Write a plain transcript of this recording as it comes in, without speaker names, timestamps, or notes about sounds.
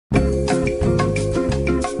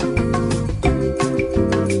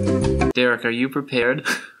Derek, are you prepared?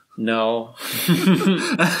 No.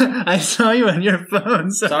 I saw you on your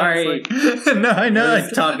phone. So Sorry. No, I know. I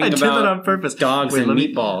was talking I did about that on purpose. Dogs and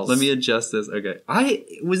meatballs. Let me adjust this. Okay. I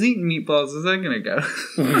was eating meatballs a second ago.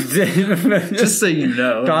 Just so you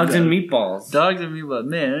know. Dogs and meatballs. Dogs and meatballs.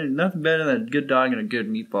 Man, ain't nothing better than a good dog and a good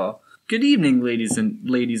meatball. Good evening, ladies and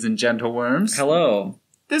gentleworms. Hello.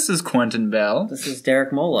 This is Quentin Bell. This is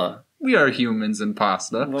Derek Mola. We are humans in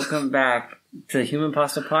pasta. Welcome back to the Human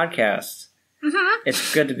Pasta Podcast. Mm-hmm.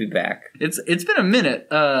 It's good to be back. It's been a minute.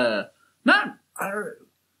 Well,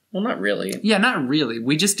 not really. Yeah, not really.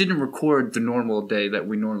 We just didn't record the normal day that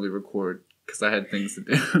we normally record because I had things to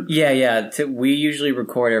do. Yeah. We usually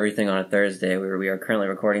record everything on a Thursday. We are currently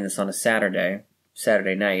recording this on a Saturday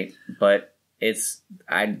night. But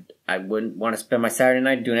I wouldn't want to spend my Saturday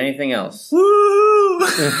night doing anything else. Woo!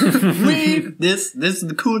 This is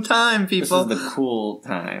the cool time, people. This is the cool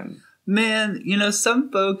time. Man,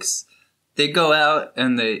 some folks, they go out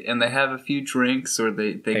and they have a few drinks, or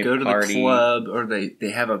they go to the club, or they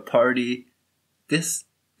have a party. This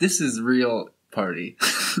is real party.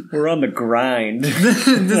 We're on the grind.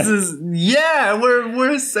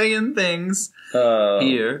 We're saying things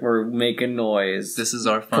here. We're making noise. This is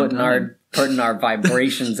our fun time. Putting our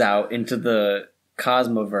vibrations out into the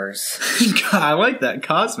cosmoverse. I like that,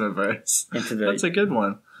 cosmoverse. That's a good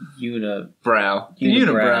one. Unibrow.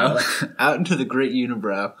 Out into the great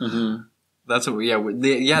unibrow. Mm-hmm. That's what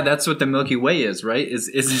that's what the Milky Way is, right? It's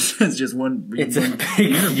just one. It's a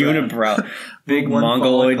big unibrow. Big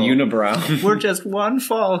mongoloid unibrow. We're just one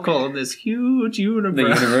follicle in this huge unibrow. The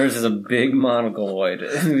universe is a big mongoloid.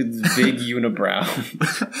 It's big unibrow.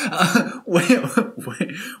 Wait,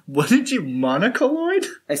 what did you, monocoloid?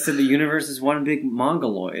 I said the universe is one big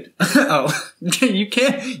mongoloid. Oh, you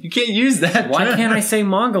can't use that. Why can't I say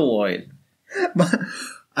mongoloid?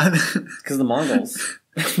 Because the Mongols.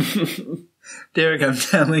 Derek, I'm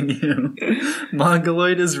telling you,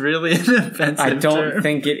 mongoloid is really an offensive I don't term.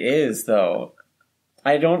 think it is, though.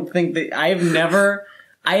 I don't think that... I have never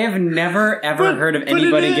ever heard of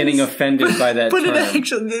anybody getting offended by that term. But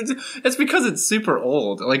it's because it's super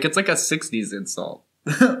old. Like, it's like a 60s insult.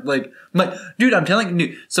 Dude, I'm telling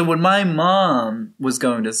you. So when my mom was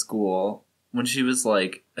going to school, when she was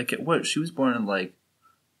she was born in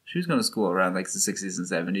she was going to school around the 60s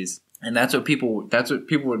and 70s. And that's what people would, that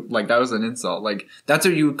was an insult. That's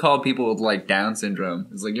what you would call people with, Down syndrome.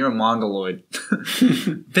 It's you're a mongoloid.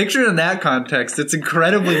 Picture it in that context, it's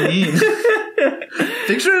incredibly mean.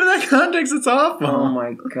 Picture it in that context, it's awful. Oh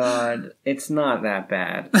my god. It's not that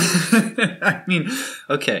bad. I mean,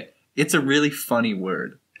 okay, it's a really funny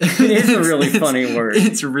word. It is a really funny word.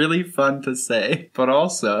 It's really fun to say, but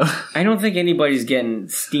also... I don't think anybody's getting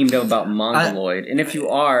steamed up about mongoloid. And if you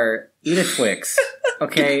are, eat a Twix.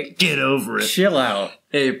 Okay? Get over it. Chill out.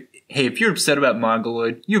 Hey, if you're upset about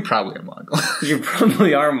mongoloid, you're probably a mongol. You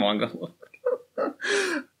probably are a mongoloid.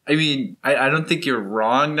 I mean, I don't think you're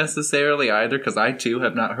wrong necessarily either, because I too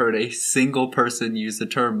have not heard a single person use the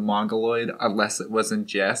term mongoloid unless it was in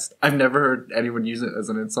jest. I've never heard anyone use it as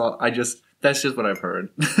an insult. That's just what I've heard.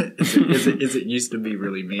 Is it used to be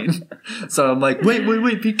really mean. So I'm like,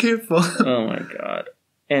 wait, be careful. Oh my god.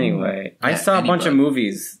 Anyway, I saw a bunch of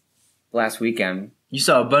movies last weekend. You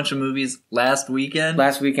saw a bunch of movies last weekend?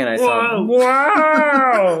 Last weekend I saw...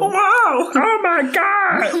 Wow! Wow! Oh my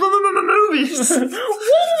god! Movies!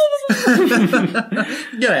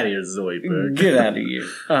 Get out of here, Zoidberg. Get out of here.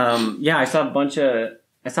 Yeah, I saw a bunch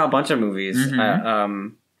of movies.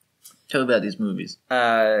 Mm-hmm. Tell me about these movies.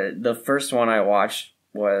 The first one I watched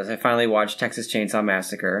was, I finally watched Texas Chainsaw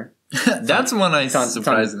Massacre. That's one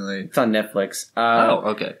surprisingly. It's on Netflix.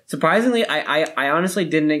 Okay. Surprisingly, I honestly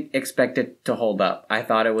didn't expect it to hold up. I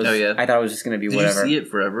thought it was. Oh, yeah? I thought it was just going to be whatever. Did you see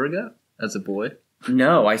it forever ago as a boy?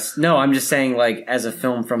 No, I'm just saying as a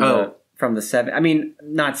film from the 70s. I mean,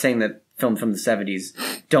 not saying that films from the 70s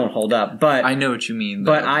don't hold up, but I know what you mean.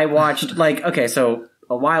 Though. But I watched so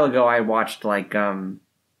a while ago I watched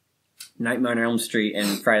Nightmare on Elm Street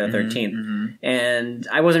and Friday the 13th. Mm-hmm. And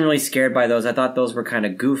I wasn't really scared by those. I thought those were kind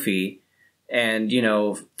of goofy. And,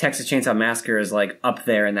 Texas Chainsaw Massacre is up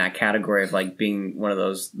there in that category of being one of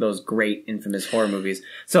those great infamous horror movies.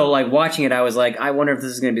 So watching it, I was I wonder if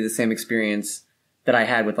this is going to be the same experience that I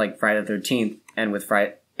had with Friday the 13th and with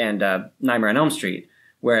Nightmare on Elm Street,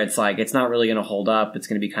 where it's it's not really going to hold up. It's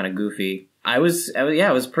going to be kind of goofy. It was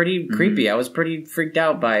pretty creepy. I was pretty freaked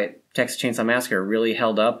out by it. Texas Chainsaw Massacre really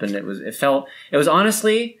held up, and it was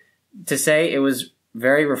honestly, to say, it was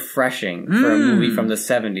very refreshing for a movie from the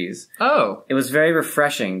 70s. Oh. It was very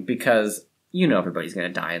refreshing because everybody's going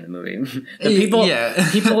to die in the movie. The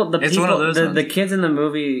It's one of those ones. The kids in the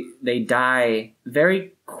movie, they die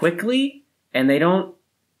very quickly, and they don't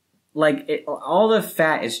like it, all the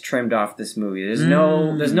fat is trimmed off this movie. There's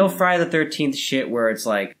no Friday the 13th shit where it's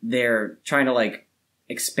like they're trying to like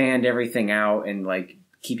expand everything out and like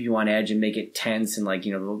keep you on edge and make it tense and like,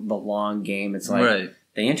 you know, the long game. It's like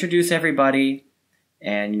they introduce everybody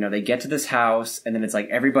and, you know, they get to this house and then it's like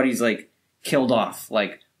everybody's like killed off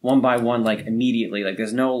like one by one, like immediately. Like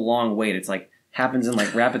there's no long wait. It's like happens in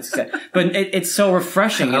like rapid succession. But it's so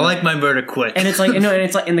refreshing. I like my murder quick. And it's like, you know, and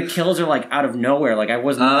it's like, and the kills are like out of nowhere. Like I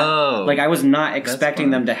was not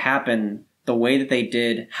expecting them to happen the way that they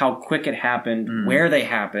did, how quick it happened, where they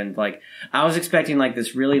happened. Like I was expecting like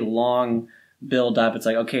this really long build up. It's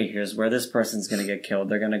like, okay, here's where this person's going to get killed.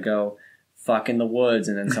 They're going to go fuck in the woods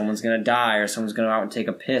and then someone's going to die or someone's going to go out and take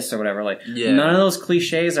a piss or whatever. Like none of those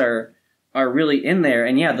cliches are really in there.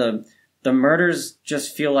 And yeah, the murders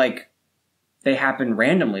just feel like they happen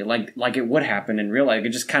randomly, like it would happen in real life. It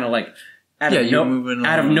just kind of like out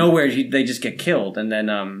of nowhere, they just get killed. And then,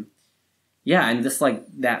 and just like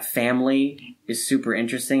that family is super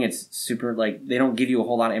interesting. It's super like, they don't give you a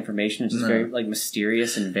whole lot of information. It's just very like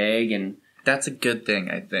mysterious and vague and, that's a good thing,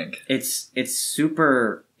 I think. It's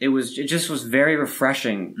super. It just was very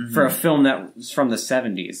refreshing for a film that was from the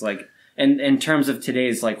 70s. Like, and in terms of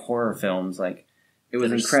today's like horror films, like it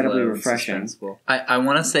was incredibly refreshing. I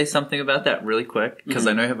want to say something about that really quick because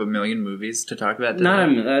I know you have a million movies to talk about. Not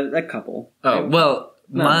a couple. Oh well,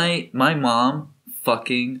 my mom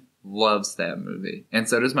fucking loves that movie, and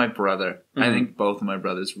so does my brother. I think both of my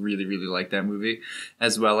brothers really, really like that movie,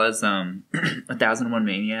 as well as 1001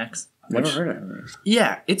 Maniacs. Never heard of it.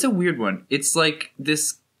 Yeah, it's a weird one. It's like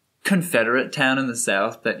this Confederate town in the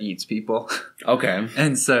South that eats people. Okay.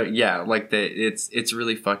 And so yeah, like it's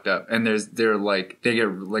really fucked up. And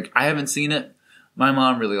I haven't seen it. My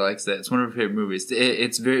mom really likes it. It's one of her favorite movies.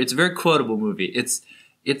 It's a very quotable movie. It's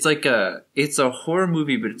a horror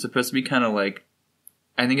movie, but it's supposed to be kind of like,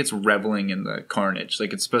 I think it's reveling in the carnage.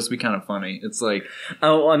 Like it's supposed to be kind of funny. It's like,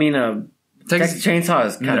 Texas Chainsaw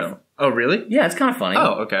is kind of. Oh really? Yeah, it's kind of funny.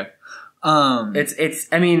 Oh okay.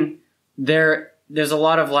 I mean, there's a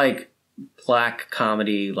lot of like black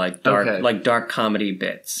comedy, like dark comedy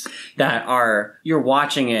bits that you're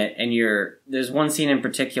watching it and there's one scene in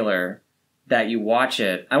particular that you watch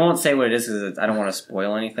it. I won't say what it is because I don't want to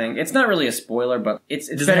spoil anything. It's not really a spoiler, but it's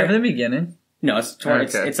Does it have in the beginning? No, it's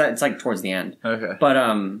like towards the end. Okay. But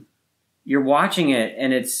you're watching it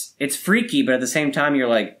and it's freaky, but at the same time you're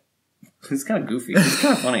like, it's kind of goofy. It's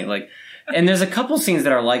kind of funny. Like, and there's a couple scenes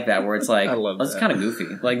that are like that where it's like, this is kind of goofy.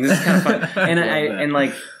 Like, this is kind of fun. And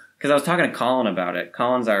like, because I was talking to Colin about it.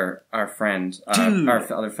 Colin's our friend. Dude,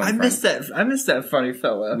 our other film I missed that funny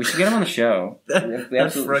fella. We should get him on the show.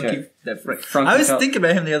 That Frankie. I was thinking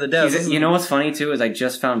about him the other day. You know what's funny, too, is I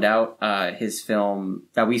just found out his film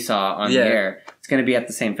that we saw on the air. It's going to be at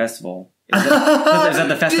the same festival. Is that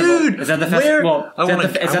the festival? Dude, is that the festival? Well,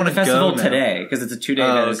 it's at the festival today because it's a 2-day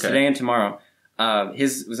event. It's today and tomorrow.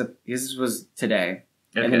 His was today,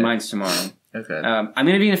 and then mine's tomorrow. Okay. I'm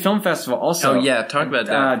going to be in a film festival also. Oh yeah, talk about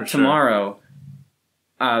that for tomorrow.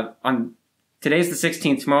 Today's the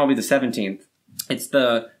 16th. Tomorrow will be the 17th. It's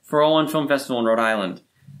the For All One Film Festival in Rhode Island.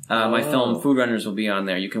 My film Food Runners will be on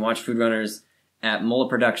there. You can watch Food Runners at Mola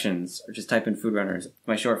Productions, or just type in Food Runners.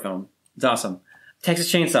 My short film. It's awesome. Texas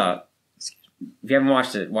Chainsaw. If you haven't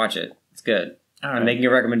watched it, watch it. It's good. All right. I'm making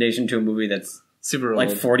a recommendation to a movie that's super old.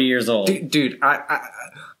 Like 40 years old. Dude,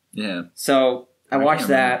 yeah. So I watched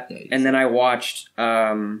that, and then I watched,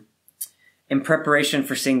 in preparation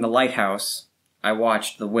for seeing The Lighthouse, I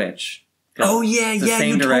watched The Witch. Oh yeah,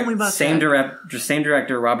 you told me about that. Same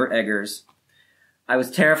director, Robert Eggers. I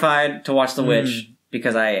was terrified to watch The Witch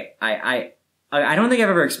because I don't think I've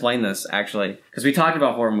ever explained this, actually, because we talked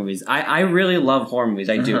about horror movies. I really love horror movies.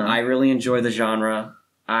 I do. I really enjoy the genre.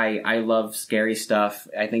 I love scary stuff.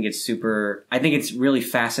 I think it's really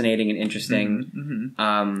fascinating and interesting.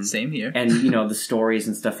 Same here. And, the stories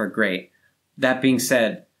and stuff are great. That being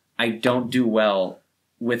said, I don't do well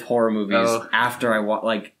with horror movies after I watch,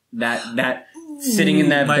 like, that sitting in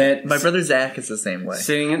that bed. My brother Zach is the same way.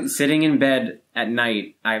 Sitting in bed at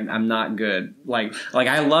night, I'm not good. Like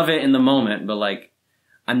I love it in the moment, but like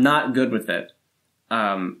I'm not good with it.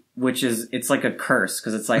 It's like a curse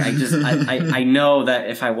because it's like I know that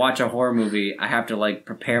if I watch a horror movie, I have to like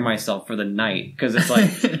prepare myself for the night because it's like,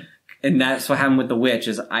 and that's what happened with The Witch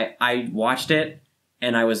is I watched it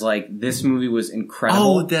and I was like, this movie was incredible.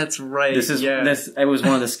 Oh, that's right. It was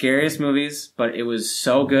one of the scariest movies, but it was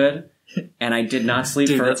so good. And I did not sleep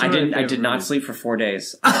I did not sleep for 4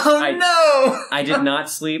 days. No! I did not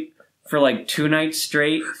sleep for like 2 nights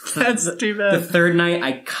straight. That's too bad. The third night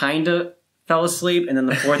I kind of fell asleep, and then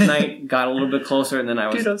the fourth night got a little bit closer, and then I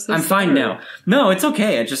was, Dude, I'm fine now. No, it's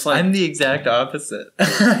okay. It's just like I'm the exact opposite.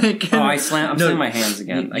 I'm slamming my hands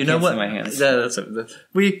again. I can't slam my hands.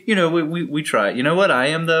 We try. You know what I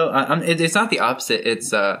am though? It's not the opposite.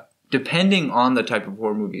 It's depending on the type of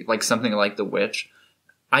horror movie, like something like The Witch.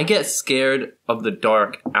 I get scared of the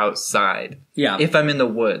dark outside. Yeah. If I'm in the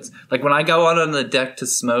woods. Like when I go out on the deck to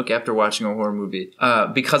smoke after watching a horror movie,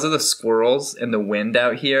 because of the squirrels and the wind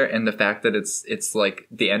out here and the fact that it's like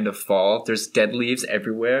the end of fall, there's dead leaves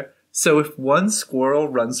everywhere. So if one squirrel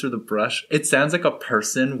runs through the brush, it sounds like a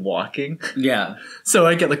person walking. Yeah. So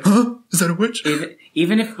I get like, huh? Is that a witch?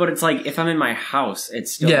 Even if, but it's like, if I'm in my house,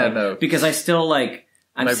 it's still no. Because I still like,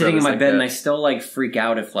 I'm sitting in my bed and I still like freak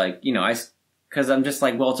out if like, because I'm just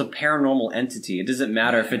like, well, it's a paranormal entity. It doesn't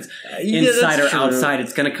matter if it's inside or outside.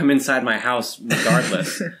 It's going to come inside my house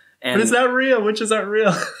regardless. And but it's not real. Witches aren't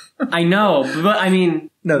real. I know, but I mean...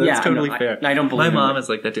 No, that's totally fair. I don't believe my mom is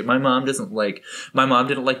like that too. My mom didn't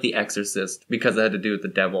like The Exorcist because it had to do with the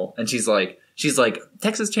devil. And she's like,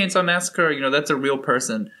 Texas Chainsaw Massacre, that's a real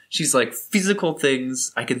person. She's like, physical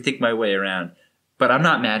things I can think my way around. But I'm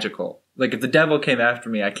not magical. Like, if the devil came after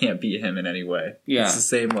me, I can't beat him in any way. Yeah. It's the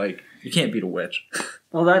same, like, you can't beat a witch.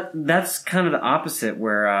 Well, that's kind of the opposite,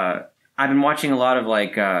 where I've been watching a lot of,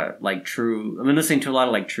 I've been listening to a lot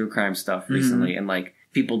of, like, true crime stuff recently, and, like,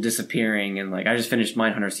 people disappearing, and, like, I just finished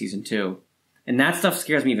Mindhunter Season 2. And that stuff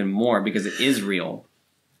scares me even more, because it is real.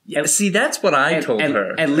 Yeah, see, that's what I told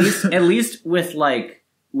her. At least with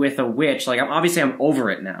a witch, like, I'm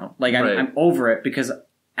over it now. Like, I'm over it, because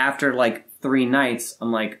after, like, 3 nights,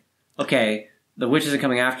 I'm like, okay, the witch isn't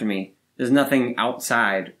coming after me. There's nothing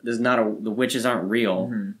outside. The witches aren't real.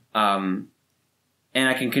 Mm-hmm. And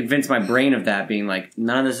I can convince my brain of that, being like,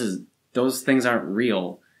 those things aren't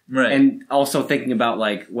real. Right. And also thinking about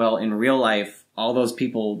like, well, in real life, all those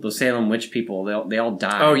people, those Salem witch people, they all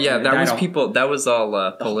died. Oh yeah, that was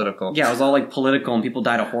all political. Yeah, it was all like political, and people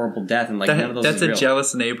died a horrible death, and like none of those that's is real. A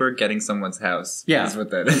jealous neighbor getting someone's house. Yeah. Is what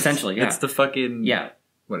that is. Essentially, yeah. It's the fucking... Yeah.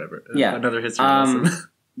 Whatever. Yeah. Another history lesson.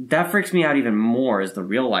 That freaks me out even more, is the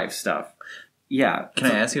real life stuff. Yeah. Can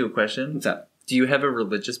I ask you a question? What's up? Do you have a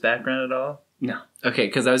religious background at all? No. Okay,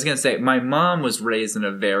 because I was going to say, my mom was raised in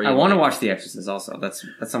a very... I want to watch The Exorcist also. That's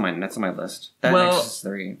on my list. Exorcist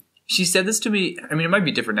 3. She said this to me... I mean, it might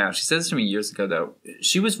be different now. She said this to me years ago, though.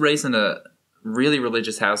 She was raised in a really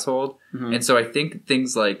religious household. Mm-hmm. And so I think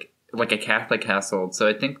things like a Catholic household. So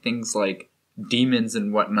I think things like demons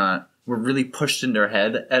and whatnot were really pushed into her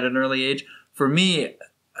head at an early age. For me...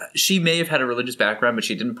 She may have had a religious background, but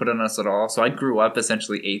she didn't put it on us at all. So I grew up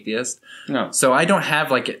essentially atheist. No. So I don't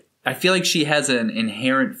have I feel like she has an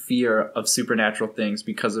inherent fear of supernatural things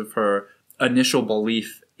because of her initial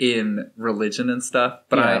belief in religion and stuff.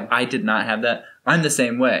 But yeah. I did not have that. I'm the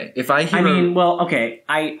same way. If I hear... okay.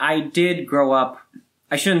 I did grow up...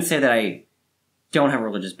 I shouldn't say that I don't have a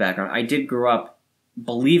religious background. I did grow up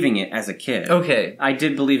believing it as a kid. Okay. I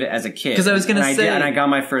did believe it as a kid. Because I was going to say... and I got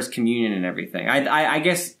my first communion and everything. I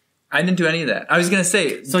guess... I didn't do any of that. I was going to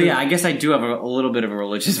say... So yeah, I guess I do have a little bit of a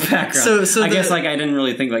religious background. So I guess I didn't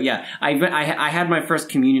really think about... Yeah. I had my first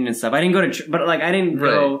communion and stuff. I didn't go to... But I didn't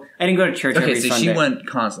go... I didn't go to church every Sunday. Okay, so she went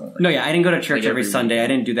constantly. No, yeah. I didn't go to church every Sunday. I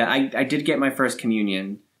didn't do that. I did get my first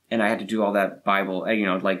communion, and I had to do all that Bible...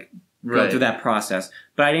 go through that process.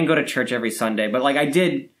 But I didn't go to church every Sunday. But I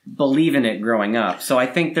did believe in it growing up. So I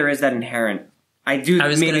think there is that inherent... I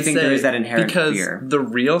maybe think there is that inherent fear. Because the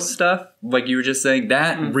real stuff, like you were just saying,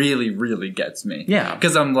 that really, really gets me. Yeah.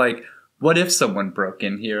 Because I'm like, what if someone broke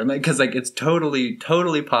in here? Because it's totally,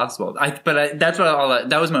 totally possible.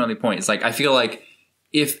 That was my only point. It's like, I feel like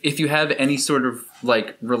if you have any sort of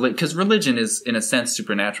because religion is in a sense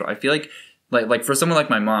supernatural. I feel like for someone like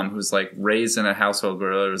my mom, who's raised in a household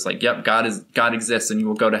where it was yep, God exists and you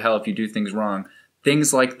will go to hell if you do things wrong.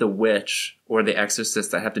 Things like The Witch or The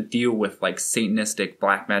Exorcist that have to deal with Satanistic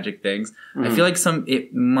black magic things. Mm-hmm. I feel like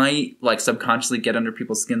it might subconsciously get under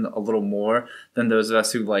people's skin a little more than those of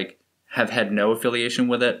us who have had no affiliation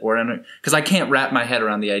with it, or because I can't wrap my head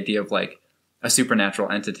around the idea of a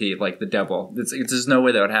supernatural entity like the devil. There's no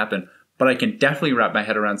way that would happen. But I can definitely wrap my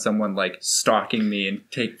head around someone stalking me and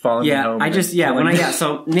following me home.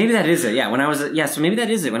 So maybe that is it. Yeah, so maybe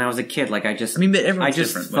that is it. When I was a kid, I just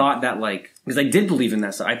thought that because I did believe in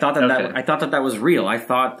that. So I thought that was real. I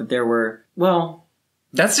thought that there were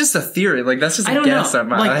that's just a theory. That's just a guess.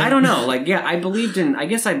 I don't know. I believed in. I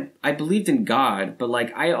guess I believed in God, but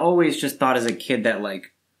I always just thought as a kid that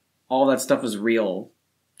all that stuff was real.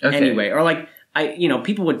 Okay. Anyway, or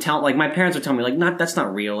people would tell, like, my parents would tell me, like, that's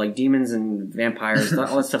not real. Like, demons and vampires,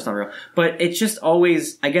 all that stuff's not real. But it's just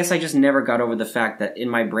always, I guess I just never got over the fact that in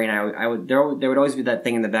my brain, there would always be that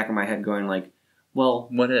thing in the back of my head going, like, well,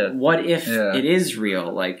 what if it is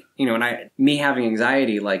real? Like, and me having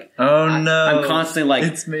anxiety, like, I'm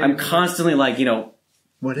constantly like,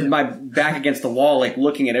 what if? My back against the wall, like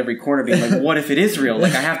looking at every corner, being like, "What if it is real?"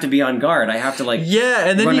 Like I have to be on guard. I have to like,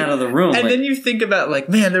 and then run out of the room. And then you think about like,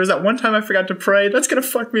 man, there was that one time I forgot to pray. That's gonna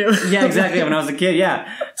fuck me up. Yeah, exactly. When I was a kid,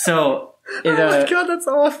 So, oh my god, that's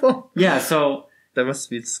awful. Yeah, so that must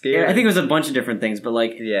be scary. I think it was a bunch of different things, but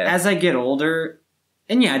like, as I get older,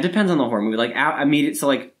 and it depends on the horror movie. Like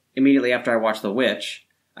immediately after I watched The Witch,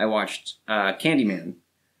 I watched Candyman.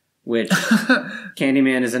 Which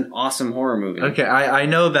Candyman is an awesome horror movie. Okay, I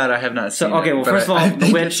know that. I have not seen it. Okay, well, first of all,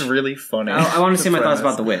 The Witch... It's really funny. I want to say my thoughts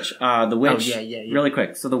about The Witch. The Witch, really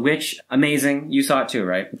quick. So The Witch, amazing. You saw it too,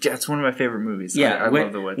 right? Yeah, it's one of my favorite movies. Yeah, I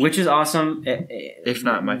love The Witch. Witch is awesome. If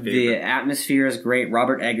not my favorite. The atmosphere is great.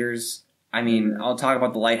 Robert Eggers. I mean, I'll talk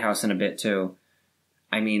about The Lighthouse in a bit too.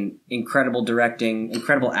 I mean, incredible directing,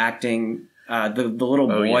 incredible acting. The little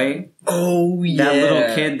boy. Oh, yeah. That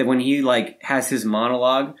little kid, that when he like has his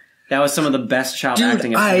monologue... That was some of the best child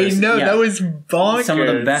acting I've ever seen. That was bonkers. Some of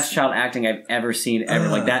the best child acting I've ever seen ever.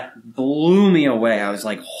 Like, that blew me away. I was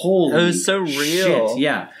like, holy It was so real. Shit.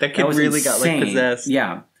 Yeah. That kid really got, like, possessed.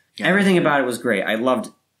 Yeah. Everything about it was great. I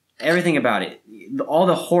loved everything about it. All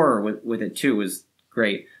the horror with it, too, was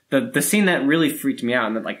great. The scene that really freaked me out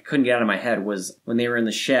and that, like, I couldn't get out of my head was when they were in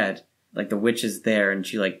the shed. Like, the witch is there and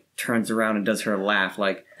she, like, turns around and does her laugh.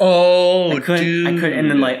 Like, dude.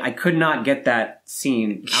 And then, like, I could not get that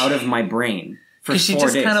scene out of my brain for 4 days. Because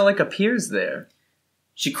she just kind of, like, appears there.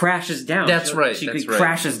 She crashes down. That's right. She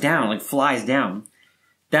crashes down, like, flies down.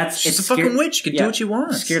 She's a fucking witch. She can do what she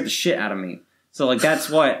wants. Scared the shit out of me. So, like, that's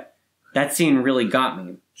what... That scene really got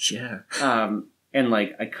me. Yeah. And,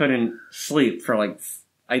 like, I couldn't sleep for, like...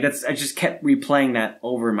 I just kept replaying that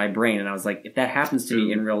over in my brain, and I was like, if that happens to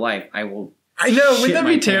me in real life, I will. I know, wouldn't that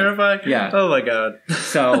be terrifying? Yeah. Oh my god.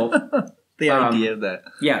 So the idea of that.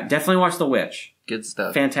 Yeah, definitely watch The Witch. Good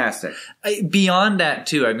stuff. Fantastic. Beyond that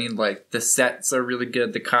too, I mean, like the sets are really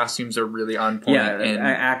good, the costumes are really on point, and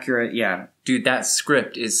accurate. Yeah, dude, that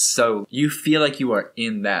script is so you feel like you are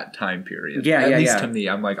in that time period. Yeah, at least to me,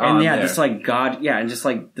 I'm like, and there. just like God, and just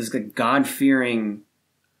like this God-fearing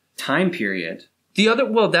time period.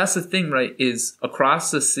 That's the thing, right, is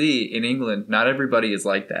across the sea in England, not everybody is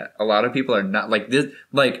like that. A lot of people are not like this.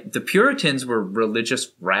 Like, the Puritans were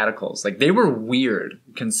religious radicals. Like, they were weird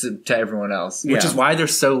to everyone else, which is why they're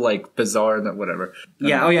so, like, bizarre and whatever.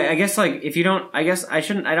 Yeah, I guess, like, if you don't, I guess I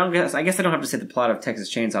don't have to say the plot of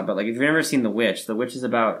Texas Chainsaw, but, like, if you've never seen The Witch is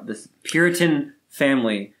about this Puritan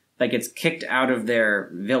family that gets kicked out of their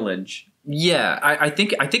village. Yeah, I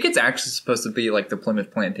think it's actually supposed to be like the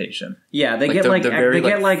Plymouth Plantation. Yeah, they get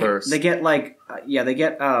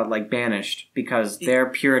banished because they're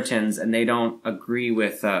Puritans and they don't agree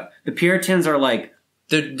with the Puritans are like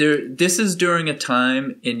this is during a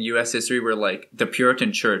time in U.S. history where like the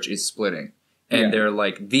Puritan Church is splitting, and they're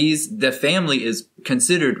like the family is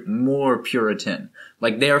considered more Puritan,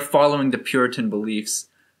 like they are following the Puritan beliefs.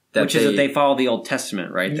 That they follow the Old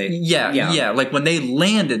Testament, right? Like when they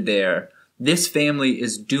landed there, this family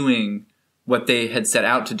is doing what they had set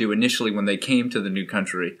out to do initially when they came to the new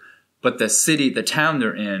country. But the town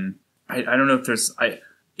they're in, I don't know if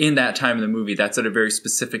in that time in the movie, that's at a very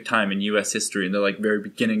specific time in U.S. history, in the like very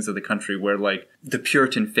beginnings of the country where like the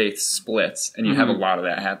Puritan faith splits, and you have a lot of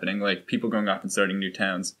that happening, like people going off and starting new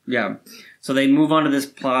towns. Yeah. So they move onto this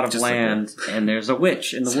plot of land, and there's a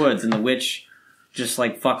witch in the woods, and the witch just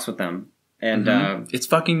like fucks with them, and it's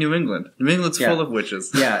fucking New England. New England's full of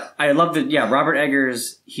witches. Yeah, I love that. Yeah, Robert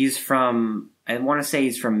Eggers. He's from. I want to say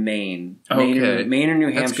he's from Maine. Okay. Maine or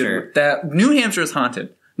New Hampshire. That New Hampshire is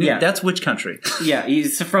haunted. That's witch country. Yeah,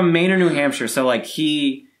 he's from Maine or New Hampshire. So like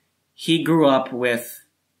he grew up with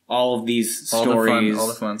all of these stories, all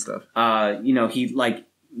the fun stuff. He like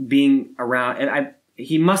being around, and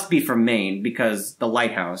he must be from Maine because the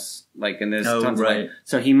lighthouse, like, and there's tons of light.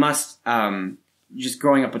 So he must, just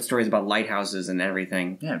growing up with stories about lighthouses and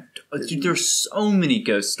everything. Yeah, dude, there's so many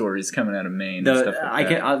ghost stories coming out of Maine and stuff like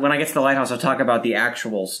that. When I get to the lighthouse, I'll talk about the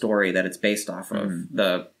actual story that it's based off of.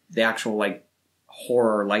 The actual, like,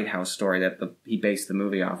 horror lighthouse story that he based the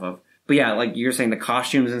movie off of. But yeah, like you're saying, the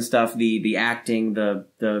costumes and stuff, the acting, the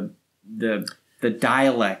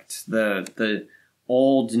dialect, the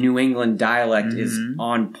old New England dialect is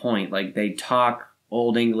on point. Like, they talk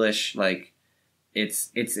Old English, like,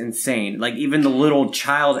 it's insane. Like even the little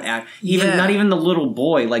child act, not even the little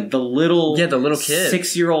boy, like the little kid,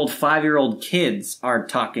 6-year-old, 5-year-old kids are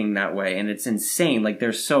talking that way, and it's insane. Like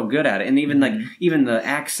they're so good at it, and even even the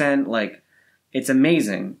accent, like it's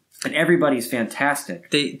amazing. And everybody's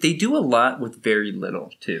fantastic. They do a lot with very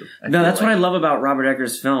little too. That's what I love about Robert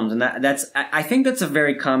Eggers' films, and I think that's a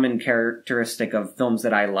very common characteristic of films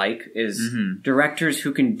that I like is directors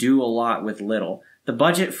who can do a lot with little. The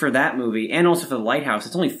budget for that movie, and also for The Lighthouse,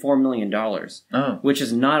 it's only $4 million. Oh. Which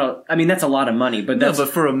is not that's a lot of money, but that's... No,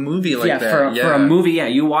 but for a movie like that, for a movie,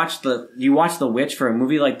 you watch The Witch, for a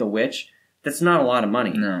movie like The Witch, that's not a lot of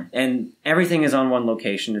money. No. And everything is on one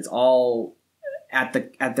location. It's all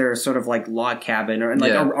at their sort of like log cabin or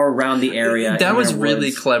around the area. That was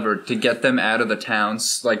really clever to get them out of the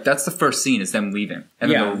towns. Like that's the first scene is them leaving,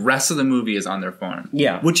 and then the rest of the movie is on their farm.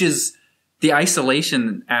 Yeah, which is the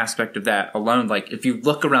isolation aspect of that alone. Like if you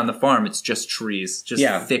look around the farm, it's just trees,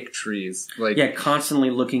 thick trees. Like constantly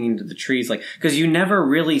looking into the trees, like because you never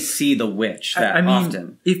really see the witch that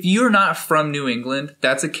often. If you're not from New England,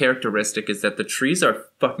 that's a characteristic is that the trees are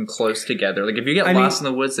fucking close together. Like if you get lost in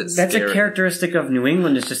the woods, it's that's scary. A characteristic of New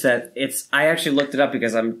England. It's just that I actually looked it up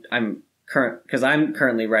because I'm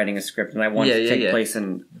currently writing a script and I want it to take place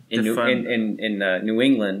in New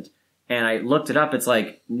England. And I looked it up. It's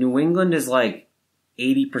like New England is like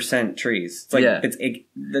 80% trees. It's like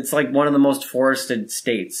it's like one of the most forested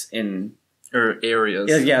states in or areas.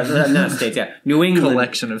 Yeah, not states. Yeah, New England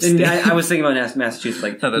collection of states. I was thinking about Massachusetts.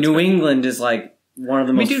 Like New England is like one of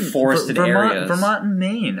the most forested areas. Vermont and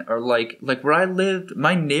Maine are like where I lived.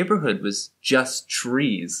 My neighborhood was just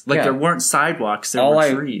trees. Like there weren't sidewalks. There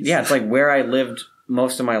were trees. Yeah, it's like where I lived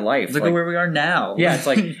most of my life. Look at where we are now. Yeah, it's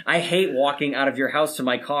like I hate walking out of your house to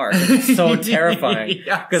my car. It's so terrifying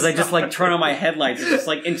because I just like turn on my headlights and just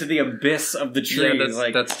like into the abyss of the trees.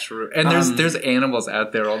 Yeah, that's true. And there's animals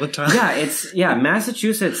out there all the time. Yeah,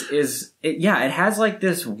 Massachusetts it has like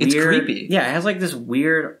this weird. It's creepy. Yeah, it has like this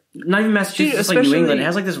weird. Not even Massachusetts, it's like New England. It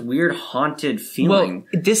has like this weird haunted feeling.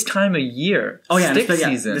 Well, this time of year, stick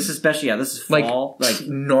season. This is fall. Like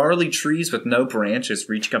gnarly trees with no branches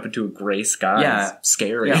reaching up into a gray sky. Yeah, it's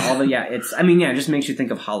scary. Yeah, it just makes you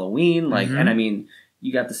think of Halloween. Like, and I mean,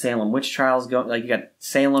 you got the Salem witch trials going. Like, you got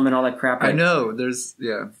Salem and all that crap. Like, I know. There's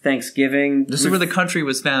Thanksgiving. This is where the country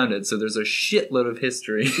was founded, so there's a shitload of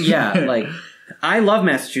history. Yeah, like I love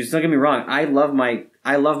Massachusetts. Don't get me wrong. I love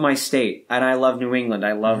my state, and I love New England.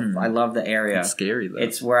 I love the area. It's scary though.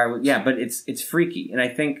 It's where but it's freaky, and I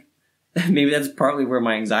think maybe that's partly where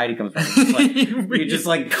my anxiety comes from. It's like, you're just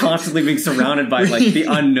like constantly being surrounded by like the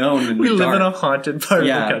unknown and we the live dark. in a haunted part of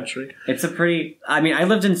the country. It's a pretty. I mean, I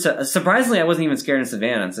lived in surprisingly, I wasn't even scared in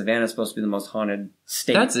Savannah. And Savannah's supposed to be the most haunted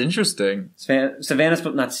state. That's interesting. Savannah's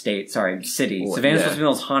not state. Sorry, city. Savannah's supposed to be the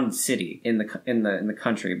most haunted city in the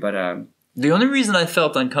country, but. The only reason I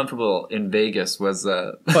felt uncomfortable in Vegas was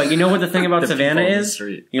But you know what the thing about Savannah is?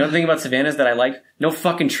 You know the thing about Savannah is that I liked? No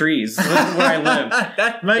fucking trees. Where I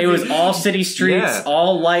lived. It was all city streets,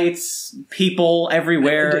 all lights, people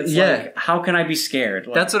everywhere. It's like, how can I be scared?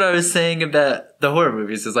 Like, that's what I was saying about the horror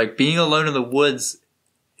movies. Is like being alone in the woods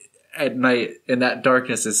at night in that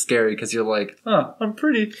darkness is scary because you're like, oh, I'm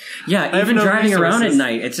pretty. Yeah, even driving around at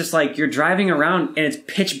night, it's just like you're driving around and it's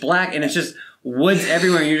pitch black and it's just woods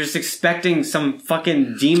everywhere, and you're just expecting some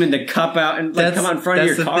fucking demon to come out in front of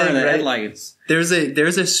your car in the headlights. There's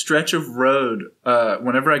a stretch of road.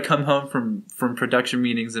 Whenever I come home from production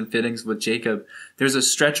meetings and fittings with Jacob, there's a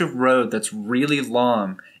stretch of road that's really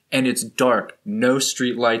long. And it's dark. No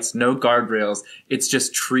street lights, no guardrails. It's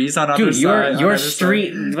just trees on either side. Dude, your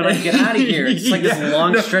street, but like, get out of here. It's like this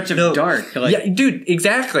long stretch of dark. Like, yeah, dude,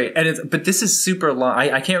 exactly. But this is super long.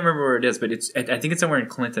 I can't remember where it is, but I think it's somewhere in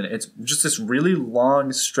Clinton. It's just this really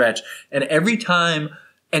long stretch. And every time,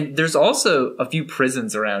 and there's also a few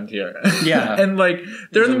prisons around here. Yeah. And like,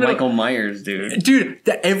 they're in the Michael Myers, dude. Dude,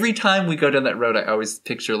 every time we go down that road, I always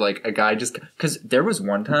picture like a guy cause there was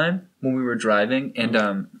one time when we were driving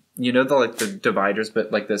and, you know, the dividers,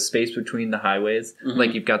 but like the space between the highways,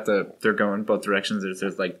 like you've got they're going both directions.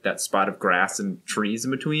 There's like that spot of grass and trees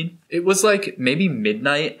in between. It was like maybe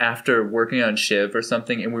midnight after working on Shiv or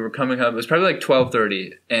something. And we were coming home. It was probably like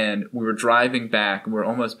 12:30 and we were driving back and we're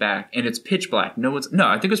almost back and it's pitch black. No,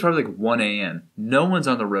 I think it was probably like 1 a.m. No one's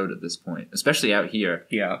on the road at this point, especially out here.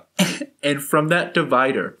 Yeah. And from that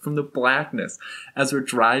divider, from the blackness, as we're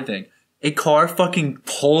driving, a car fucking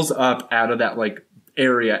pulls up out of that like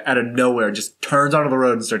area out of nowhere, just turns onto the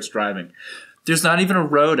road and starts driving. There's not even a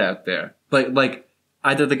road out there. Like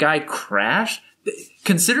either the guy crashed,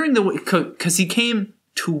 considering because he came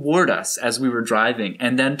toward us as we were driving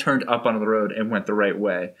and then turned up onto the road and went the right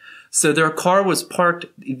way. So their car was parked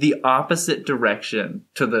the opposite direction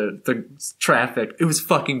to the traffic. It was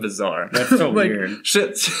fucking bizarre. That's so like, weird.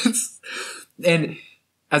 Shit. And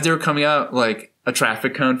as they were coming out, like, a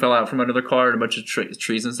traffic cone fell out from under the car and a bunch of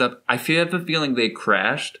trees and stuff. I have a feeling they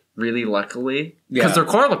crashed, really luckily. Because their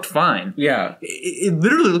car looked fine. Yeah. It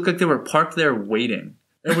literally looked like they were parked there waiting.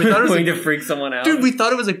 And we thought it was going to freak someone out. Dude, we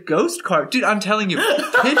thought it was a ghost car. Dude, I'm telling you,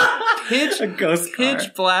 pitch a ghost car.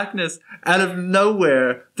 Pitch blackness out of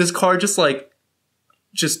nowhere. This car just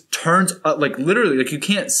turns up, like literally, like you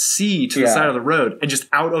can't see to the side of the road, and just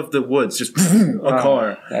out of the woods, just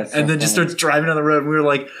car, and then just starts driving on the road. And we were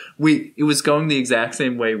like, it was going the exact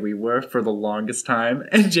same way we were for the longest time,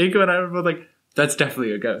 and Jacob and I were both like, that's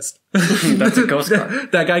definitely a ghost. That's a ghost car.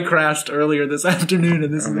 That guy crashed earlier this afternoon,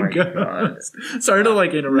 and this is a ghost. Sorry to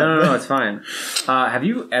like interrupt. No, it's fine. Have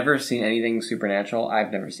you ever seen anything supernatural? I've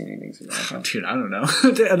never seen anything supernatural. Dude, I don't know.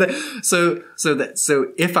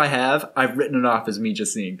 So if I have, I've written it off as me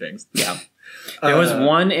just seeing things. Yeah. There was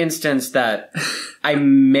one instance that I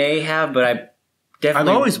may have, but I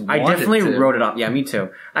definitely wrote it off. Yeah, me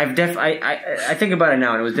too. I think about it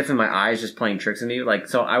now, and it was definitely my eyes just playing tricks on me. Like,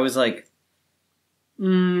 so I was like,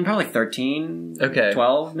 probably like 13,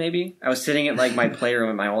 12 maybe. I was sitting at like my playroom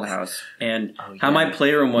at my old house, and how my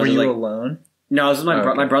playroom was. Were you like, alone? No, this was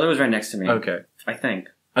my brother was right next to me. Okay, I think.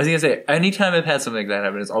 I was gonna say, anytime I've had something like that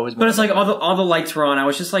happen, it's always. But it's like all the lights were on. I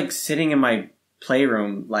was just like sitting in my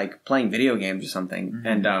playroom, like playing video games or something,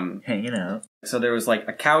 and hanging out. So there was like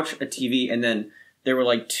a couch, a TV, and then there were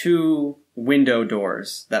like two window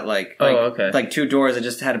doors that like two doors that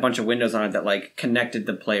just had a bunch of windows on it that like connected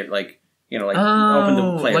the play like. You know, like open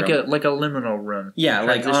the playroom. Like a liminal room. Yeah,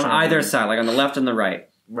 like on either side, like on the left and the right.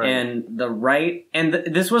 And the right, and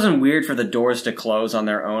this wasn't weird for the doors to close on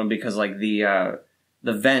their own because like the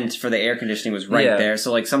vent for the air conditioning was right there.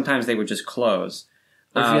 So like sometimes they would just close.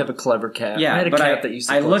 Or if you have a clever cat. Yeah, I had a cat that used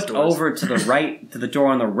to close looked doors. over to the right, to the door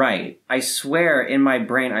on the right. I swear in my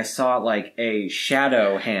brain I saw like a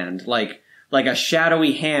shadow hand, like a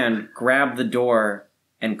shadowy hand grab the door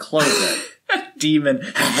and close it. Demon.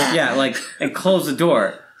 Yeah, and close the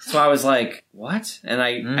door. So I was like, what? And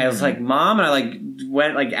I was like, Mom, and I like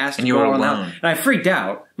went like asked and to you go were alone. alone. And I freaked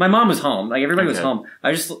out. My mom was home. Like everybody was home.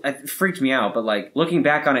 It freaked me out. But like looking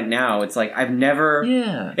back on it now, it's like I've never.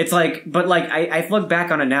 Yeah. It's like, but like I look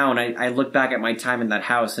back on it now, and I look back at my time in that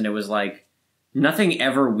house, and it was like nothing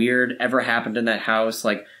ever weird ever happened in that house.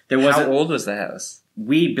 Like there wasn't. How old was the house?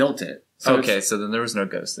 We built it. So so then there was no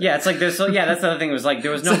ghost there. Yeah, it's like there's that's the other thing. It was like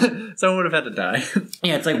there was no someone would have had to die.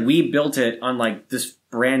 Yeah, it's like we built it on like this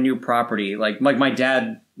brand new property. Like my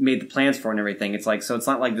dad made the plans for it and everything. It's like so it's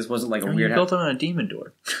not like this wasn't like a weird built it on a demon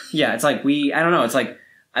door. Yeah, it's like I don't know, it's like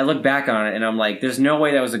I look back on it and I'm like there's no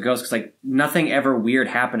way that was a ghost because like nothing ever weird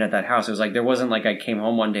happened at that house. It was like there wasn't like I came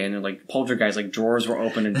home one day and like poltergeist like drawers were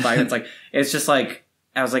open and fire. It's like it's just like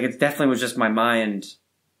I was like it definitely was just my mind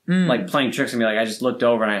like playing tricks on me. Like I just looked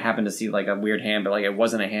over and I happened to see like a weird hand, but like it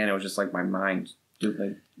wasn't a hand. It was just like my mind,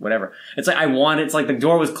 like whatever. It's like it's like the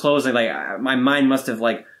door was closing. Like my mind must have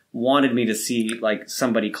like wanted me to see like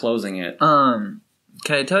somebody closing it. Can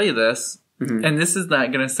I tell you this? Mm-hmm. And this is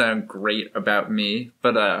not going to sound great about me,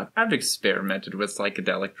 but I've experimented with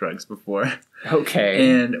psychedelic drugs before.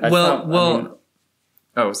 Okay. And oh,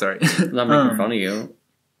 sorry. I'm not making fun of you.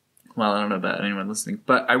 Well, I don't know about anyone listening,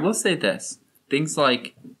 but I will say this. Things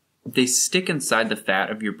like they stick inside the fat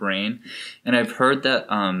of your brain, and I've heard that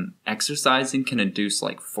exercising can induce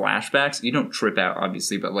like flashbacks. You don't trip out,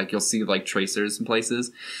 obviously, but like you'll see like tracers in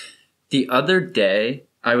places. The other day,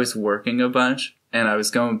 I was working a bunch, and I was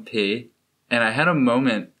going pee, and I had a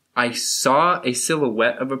moment. I saw a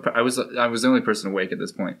silhouette of I was the only person awake at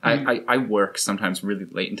this point. Mm-hmm. I work sometimes really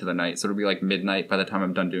late into the night, so it'll be like midnight by the time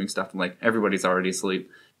I'm done doing stuff, and like everybody's already asleep.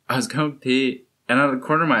 I was going pee, and out of the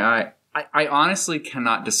corner of my eye, I honestly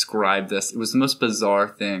cannot describe this. It was the most bizarre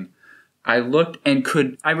thing. I looked and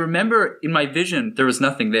I remember in my vision, there was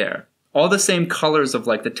nothing there. All the same colors of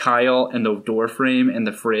like the tile and the door frame and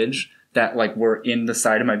the fridge that like were in the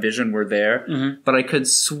side of my vision were there. Mm-hmm. But I could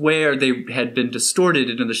swear they had been distorted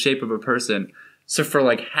into the shape of a person. So for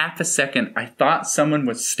like half a second, I thought someone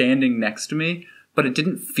was standing next to me, but it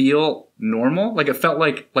didn't feel normal. Like it felt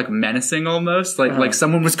like menacing almost. Like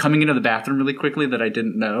someone was coming into the bathroom really quickly that I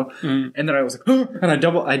didn't know. Mm. And then I was like, oh, and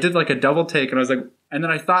I did like a double take and I was like, and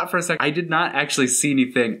then I thought for a second, I did not actually see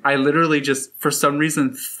anything. I literally just, for some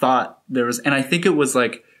reason, thought there was, and I think it was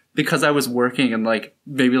like, because I was working and like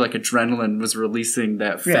maybe like adrenaline was releasing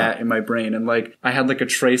that fat in my brain and like I had like a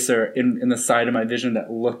tracer in the side of my vision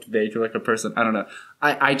that looked vaguely like a person. I don't know.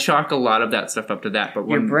 I chalk a lot of that stuff up to that. But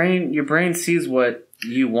your brain sees what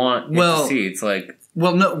you want it to see. It's like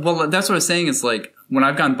Well, no, well, that's what I was saying is like, when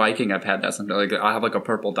I've gone biking, I've had that sometimes. Like, I have like a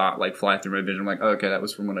purple dot like fly through my vision. I'm like, oh, okay, that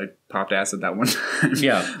was from when I popped acid that one time.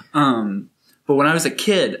 Yeah. But when I was a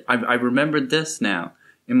kid, I remembered this now.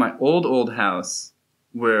 In my old house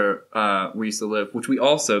where we used to live, which we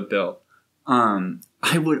also built,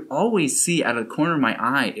 I would always see out of the corner of my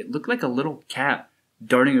eye, it looked like a little cat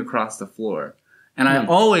darting across the floor. And I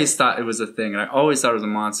always thought it was a thing, and I always thought it was a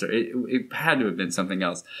monster. It had to have been something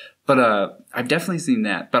else. But I've definitely seen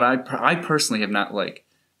that. But I personally have not, like,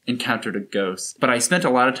 encountered a ghost. But I spent a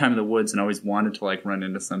lot of time in the woods and always wanted to, like, run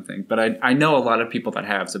into something. But I know a lot of people that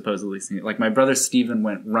have supposedly seen it. Like, my brother Steven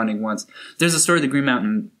went running once. There's a story of the Green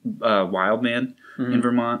Mountain Wild Man in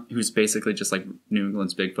Vermont, who's basically just, like, New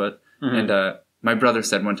England's Bigfoot. And my brother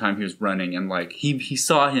said one time he was running, and, like, he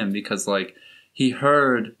saw him because, like, he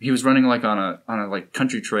was running like on a like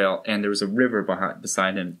country trail, and there was a river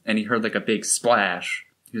beside him, and he heard like a big splash.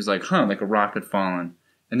 He was like, like a rock had fallen.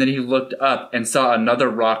 And then he looked up and saw another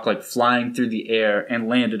rock like flying through the air and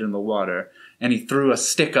landed in the water. And he threw a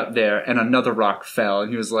stick up there, and another rock fell.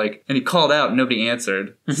 And he was like, and he called out, and nobody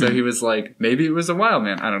answered. So he was like, maybe it was a wild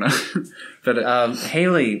man. I don't know. But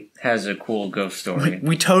Haley has a cool ghost story.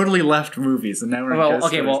 We totally left movies, and now we're in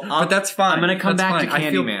ghost stories. But that's fine. I'm going to come back to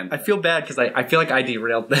Candyman. I feel bad because I feel like I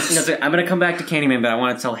derailed this. I'm going to come back to Candyman, but I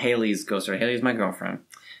want to tell Haley's ghost story. Haley's my girlfriend.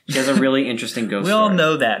 She has a really interesting ghost story. We all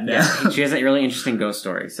know that now. Yeah, she has a really interesting ghost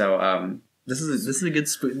story. So, This is a good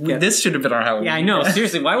spook. Yeah. This should have been our Halloween. Yeah, I know.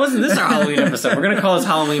 Seriously, why wasn't this our Halloween episode? We're going to call this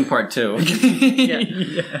Halloween Part 2.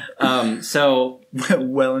 So...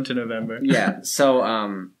 well into November. Yeah.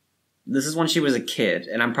 So, this is when she was a kid,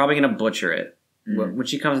 and I'm probably going to butcher it. When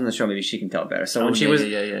she comes on the show, maybe she can tell better. So when she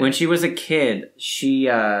was a kid, she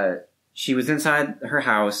was inside her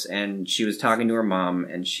house, and she was talking to her mom,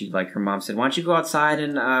 and her mom said, "Why don't you go outside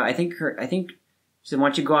and I think she said, why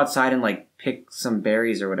don't you go outside and, like, pick some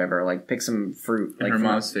berries or whatever, like, pick some fruit." And like, her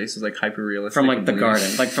mom's face is, like, hyper-realistic. From, like, the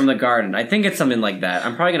garden. Like, from the garden. I think it's something like that.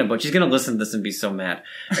 I'm probably gonna she's gonna listen to this and be so mad.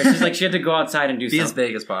 It's just like she had to go outside and do something. Be as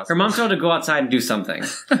vague as possible. Her mom told her to go outside and do something.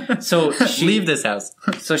 So leave this house.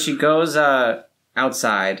 So she goes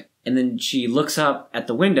outside, and then she looks up at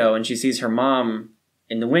the window, and she sees her mom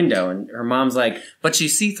in the window, and her mom's like... But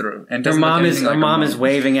she's see-through. And her mom is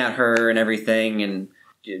waving at her and everything, and...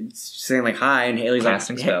 saying like hi, and Haley's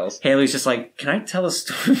casting spells. Haley's just like, "Can I tell a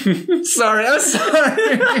story?" Sorry, I'm sorry.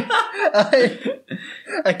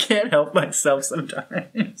 I can't help myself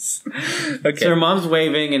sometimes. Okay. So her mom's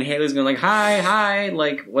waving, and Haley's going like, "Hi,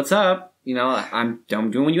 like, what's up? You know, I'm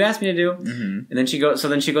doing what you asked me to do." And then she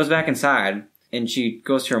goes back inside, and she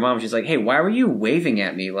goes to her mom. She's like, "Hey, why were you waving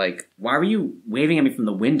at me? Like, why were you waving at me from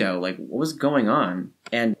the window? Like, what was going on?"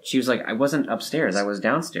 And she was like, "I wasn't upstairs. I was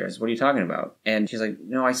downstairs. What are you talking about?" And she's like,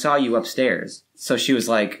 "No, I saw you upstairs." So she was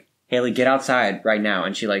like, "Haley, get outside right now."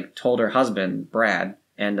 And she like told her husband, Brad,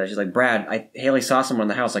 and she's like, "Brad, Haley saw someone in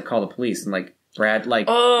the house. Like, call the police." And like, Brad like,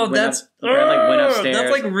 Brad like went upstairs.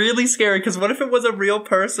 That's like really scary. Because what if it was a real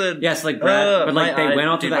person? Yes, like Brad, but like they went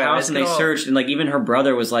out to the house and they searched, and like even her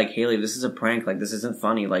brother was like, "Haley, this is a prank. Like, this isn't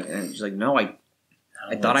funny." Like, and she's like, "No, I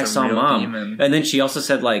thought I saw Mom." Demon. And then she also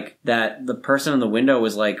said like that the person in the window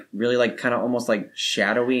was like really like kind of almost like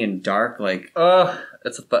shadowy and dark. Like,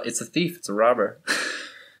 it's a thief. It's a robber.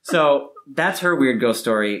 So that's her weird ghost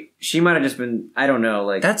story. She might have just been, I don't know,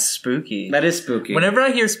 like... That's spooky. That is spooky. Whenever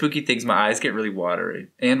I hear spooky things, my eyes get really watery.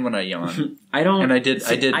 And when I yawn. I don't... And I did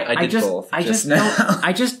both. I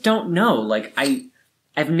just don't know. Like,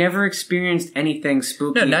 I've never experienced anything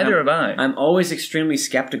spooky. No, neither have I. I'm always extremely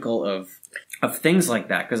skeptical of things like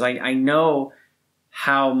that. Because I know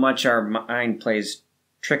how much our mind plays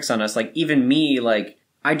tricks on us. Like, even me, like...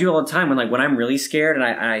 I do all the time when I'm really scared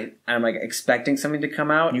and I'm like expecting something to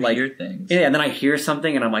come out. You like, hear things. Yeah, and then I hear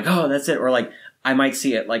something and I'm like, oh, that's it. Or like I might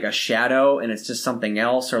see it like a shadow and it's just something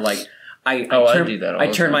else. Or like I do that all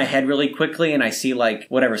the time. My head really quickly and I see like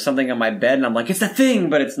whatever, something on my bed and I'm like, it's the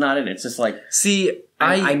thing, but it's not it. It's just like, see,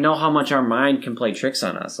 I know how much our mind can play tricks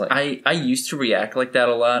on us. Like I used to react like that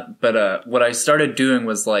a lot, but what I started doing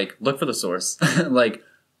was like look for the source. Like,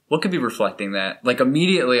 what could be reflecting that? Like,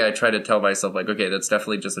 immediately I try to tell myself, like, okay, that's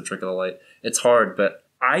definitely just a trick of the light. It's hard, but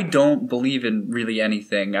I don't believe in really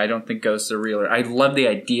anything. I don't think ghosts are real. I love the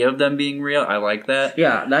idea of them being real. I like that.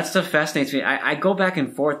 Yeah, that stuff fascinates me. I go back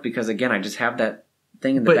and forth because, again, I just have that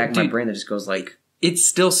thing in the back of my brain that just goes like... It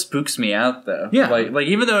still spooks me out, though. Yeah. Like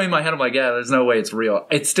even though in my head I'm like, yeah, there's no way it's real.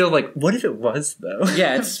 It's still like, what if it was, though?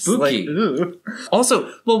 Yeah, it's spooky. Like,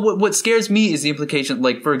 also, well, what scares me is the implication,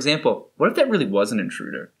 like, for example, what if that really was an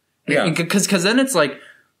intruder? Yeah. Because then it's like,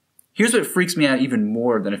 here's what freaks me out even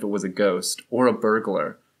more than if it was a ghost or a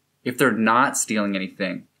burglar. If they're not stealing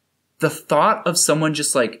anything, the thought of someone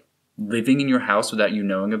just like living in your house without you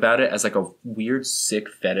knowing about it as like a weird sick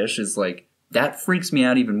fetish is like, that freaks me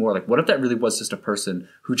out even more. Like, what if that really was just a person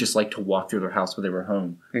who just liked to walk through their house when they were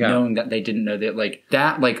home, knowing that they didn't know that,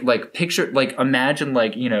 like picture, like imagine,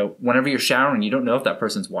 like, you know, whenever you're showering, you don't know if that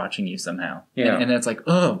person's watching you somehow. Yeah. And it's like,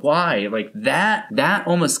 oh, why? Like that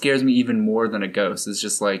almost scares me even more than a ghost. It's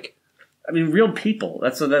just like, I mean, real people.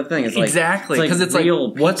 That's what that thing is like. Exactly. Because it's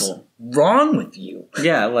real like, what's wrong with you?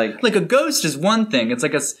 Yeah, like a ghost is one thing. It's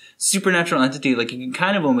like a supernatural entity. Like, you can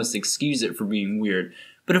kind of almost excuse it for being weird.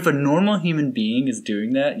 But if a normal human being is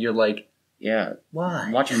doing that, you're like, yeah,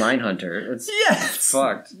 why? Watch Mindhunter. It's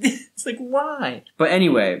fucked. It's like, why? But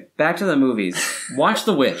anyway, back to the movies. Watch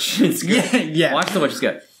The Witch. It's good. Yeah. Watch The Witch. It's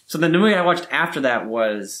good. So the movie I watched after that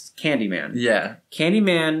was Candyman. Yeah.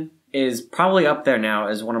 Candyman is probably up there now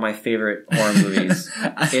as one of my favorite horror movies.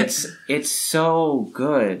 It's so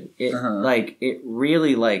good. It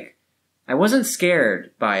really, like, I wasn't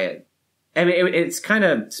scared by it. I mean, it's kind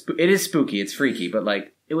of, it is spooky, it's freaky, but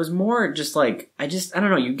like, it was more just like, I don't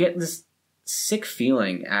know, you get this sick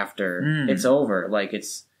feeling after it's over. Like,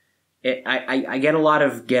 I get a lot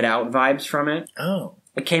of Get Out vibes from it. Oh.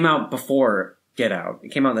 It came out before Get Out.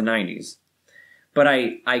 It came out in the 90s. But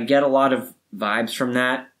I get a lot of vibes from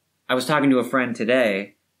that. I was talking to a friend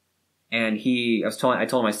today, and I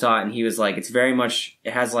told him I saw it, and he was like, it's very much,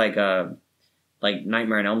 it has like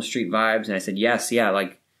Nightmare on Elm Street vibes, and I said, yes, yeah,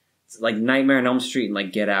 like Nightmare on Elm Street and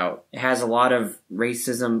like Get Out. It has a lot of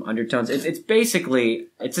racism undertones.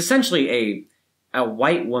 It's essentially a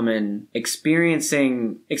white woman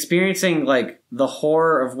experiencing like the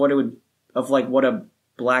horror of what a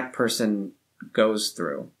black person goes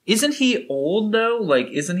through. Isn't he old though? Like,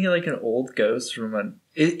 isn't he like an old ghost from a?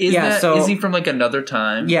 Is he from like another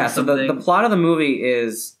time? Yeah. So the plot of the movie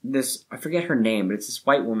is this. I forget her name, but it's this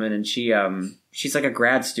white woman, and she's like a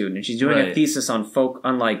grad student, and she's doing a thesis on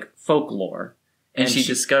folklore. And she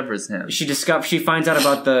discovers him. She finds out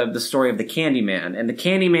about the story of the Candyman, and the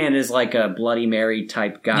Candyman is like a Bloody Mary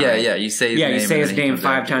type guy. Yeah. You say his name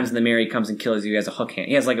 5 times, and the Mary comes and kills you. He has a hook hand.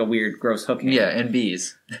 He has like a weird, gross hook hand. Yeah, and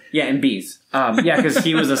bees. Yeah, and bees. Yeah, because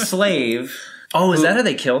he was a slave. Oh, is that how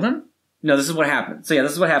they killed him? No, this is what happened. So yeah,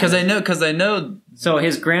 this is what happened. Because I know. So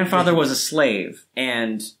his grandfather was a slave,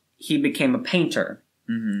 and he became a painter.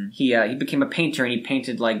 Mm-hmm. He became a painter, and he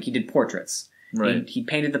painted he did portraits. Right. He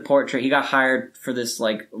painted the portrait. He got hired for this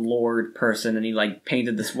like lord person, and he like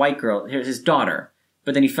painted this white girl. Here's his daughter.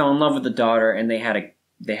 But then he fell in love with the daughter, and they had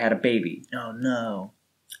a baby. Oh no!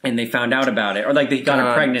 And they found out about it, or like they got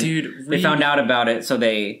her pregnant. Dude, they found out about it, so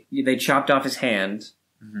they chopped off his hand,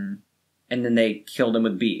 and then they killed him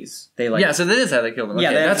with bees. So that is how they killed him. Okay,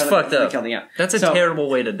 yeah, that's fucked up. Killed him, yeah. That's a terrible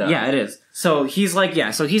way to die. Yeah, it is. So he's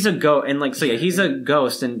like, so he's a goat, and like, he's a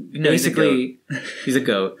ghost, and basically, he's a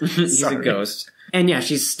goat. He's a ghost, and yeah,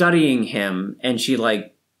 she's studying him, and she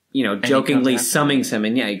like, jokingly summons him,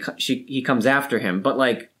 and he comes after him, but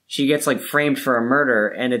like, she gets like framed for a murder,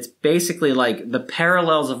 and it's basically like the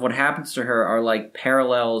parallels of what happens to her are like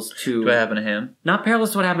parallels to what happened to him. Not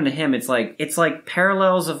parallels to what happened to him. It's like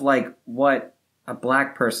parallels of like what a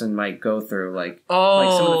black person might go through, like some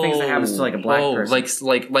of the things that happens to like a black person.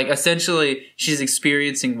 Like essentially, she's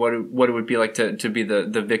experiencing what it would be like to be the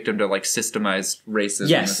victim to like systemized racism.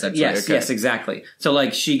 Yes, exactly. So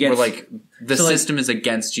like she gets the system is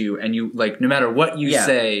against you, and you like no matter what you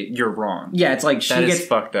say, you're wrong. Yeah, it's like she gets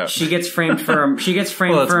fucked up. She gets framed for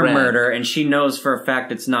for a murder, and she knows for a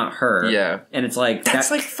fact it's not her. Yeah, and it's like that's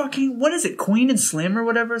like fucking what is it? Queen and Slim or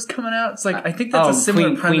whatever is coming out. It's like I think that's a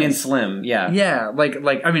similar premise. Queen and Slim. Yeah, yeah. Like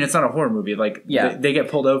I mean, it's not a horror movie. Like they get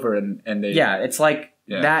pulled over and they it's like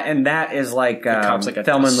that, and that is like cops like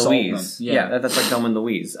Thelma and Louise. Yeah, that's like Thelma and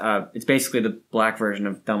Louise. It's basically the black version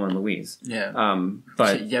of Thelma and Louise. Yeah.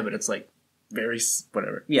 But but it's like very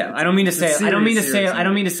whatever. Yeah, I don't mean to say it. I don't mean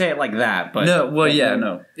to say it like that. But no, well,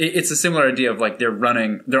 no. It's a similar idea of like they're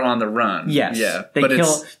on the run. Yes, yeah.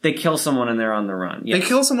 They kill someone and they're on the run. Yes. They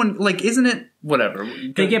kill someone. Like, isn't it whatever?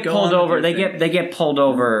 They get pulled over. They get pulled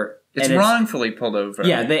over. It's wrongfully pulled over.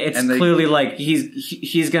 Yeah, it's clearly like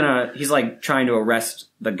he's like trying to arrest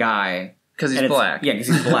the guy because he's black. Yeah, because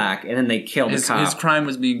he's black, and then they kill the cop. His crime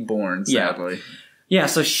was being born. Sadly. Yeah.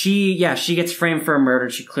 So she gets framed for a murder.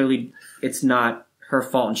 She clearly it's not her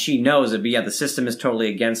fault, and she knows it. But yeah, the system is totally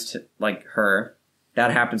against like her.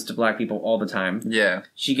 That happens to black people all the time. Yeah.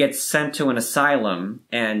 She gets sent to an asylum,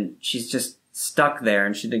 and she's just stuck there,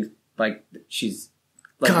 and she thinks like she's.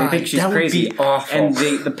 Like, they think she's crazy. Would be awful. And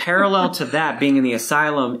the parallel to that being in the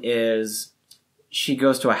asylum is she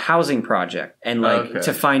goes to a housing project and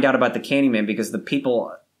to find out about the Candyman because the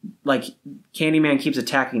people, like, Candyman keeps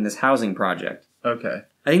attacking this housing project. Okay.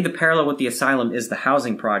 I think the parallel with the asylum is the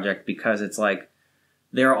housing project, because it's like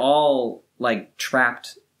they're all like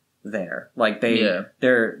trapped there. Like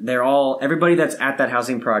they're all, everybody that's at that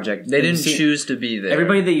housing project. They didn't choose to be there.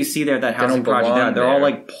 Everybody that you see there at that housing project, they're all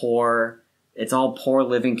like poor. It's all poor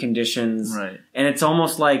living conditions. Right. And it's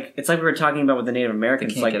almost like, it's like we were talking about with the Native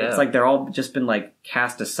Americans. It's like they're all just been like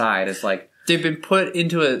cast aside. It's like, they've been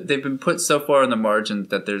put so far on the margins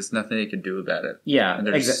that there's nothing they can do about it. Yeah. And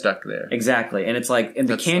they're just stuck there. Exactly. And it's like, and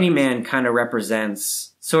the Candyman kind of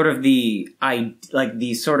represents sort of the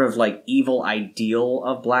sort of like evil ideal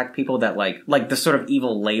of black people, that like the sort of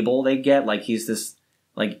evil label they get. Like he's this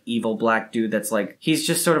like evil black dude that's like, he's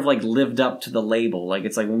just sort of like lived up to the label. Like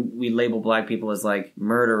it's like when we label black people as like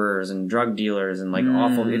murderers and drug dealers and like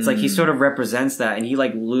awful. It's like he sort of represents that, and he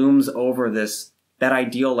like looms over that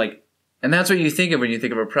ideal, like. And that's what you think of when you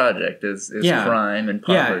think of a project is crime and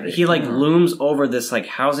poverty. Yeah, he like looms over this like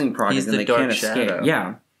housing project, and they can't escape.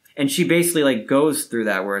 Yeah. And she basically like goes through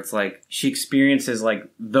that, where it's like she experiences like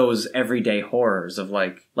those everyday horrors of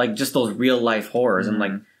like just those real life horrors. And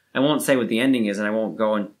like, I won't say what the ending is, and I won't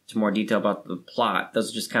go into more detail about the plot.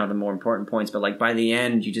 Those are just kind of the more important points. But like by the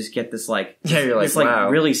end, you just get this like, you're like, wow,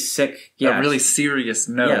 really sick, a really serious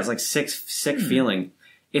note. Yeah, it's like sick feeling.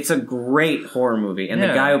 It's a great horror movie, and the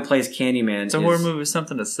guy who plays Candyman, it's a horror movie with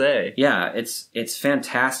something to say. Yeah, it's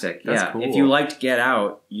fantastic. That's cool. If you liked Get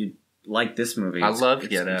Out, you'd like this movie. I loved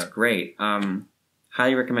Get Out. It's great.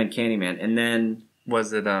 Highly recommend Candyman. And then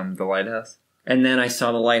was it The Lighthouse? And then I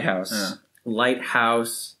saw The Lighthouse.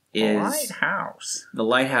 The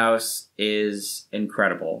Lighthouse is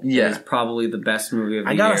incredible. Yeah. It is probably the best movie of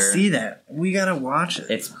the year. I gotta see that. We gotta watch it.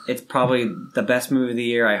 It's probably the best movie of the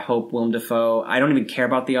year. I hope Willem Dafoe. I don't even care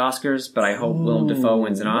about the Oscars, but I hope Willem Dafoe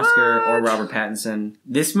wins an Oscar, or Robert Pattinson.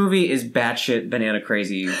 This movie is batshit banana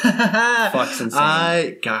crazy. Fucks insane.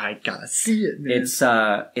 I gotta see it,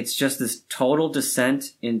 man. It's just this total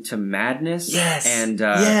descent into madness. Yes. And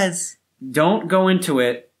yes. Don't go into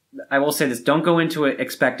it. I will say this, don't go into it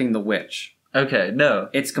expecting The Witch. Okay, no.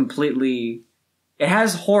 It's completely... It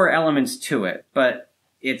has horror elements to it, but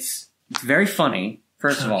it's very funny,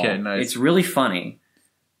 first of all. Nice. It's really funny.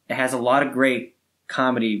 It has a lot of great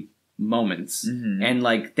comedy moments. Mm-hmm. And,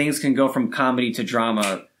 like, things can go from comedy to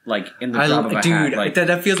drama, like, in the drop of a hat. Dude,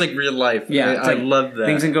 that feels like real life. Yeah. I love that.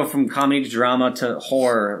 Things can go from comedy to drama to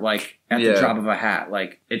horror, like, at the drop of a hat.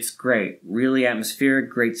 Like, it's great. Really atmospheric,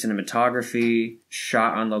 great cinematography,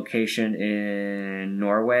 shot on location in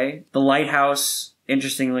Norway. The lighthouse,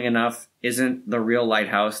 interestingly enough, isn't the real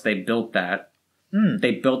lighthouse. They built that.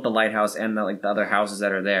 They built the lighthouse and the other houses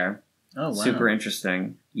that are there. Oh, wow. Super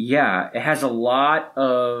interesting. Yeah, it has a lot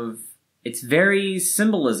of... It's very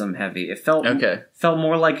symbolism heavy. It felt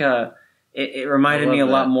more like it reminded me a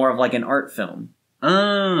lot more of like an art film.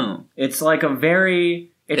 Oh. It's like a very...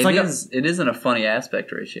 It is in a funny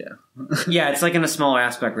aspect ratio. Yeah, it's like in a smaller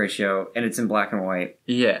aspect ratio, and it's in black and white.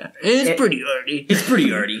 Yeah. It's pretty arty. It's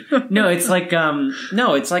pretty arty. No, it's like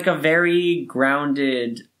a very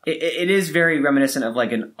grounded... It is very reminiscent of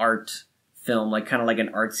like an art film, like kind of like an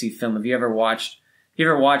artsy film. Have you ever watched,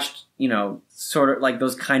 you know, sort of like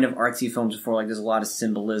those kind of artsy films before? Like there's a lot of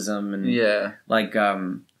symbolism and like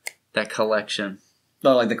that collection.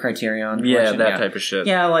 Oh, like the Criterion collection? Yeah, that type of shit.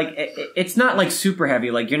 Yeah, like it's not like super heavy.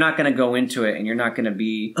 Like you're not going to go into it and you're not going to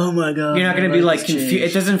be... Oh my god. You're not going to be like confused.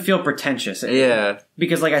 It doesn't feel pretentious.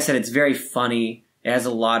 Because like I said, it's very funny. It has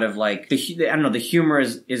a lot of like... the humor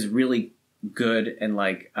is really good, and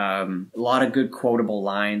like a lot of good quotable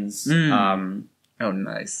lines. Oh,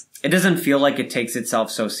 nice. It doesn't feel like it takes itself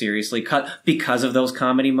so seriously because of those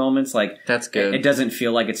comedy moments. Like that's good. It doesn't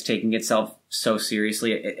feel like it's taking itself so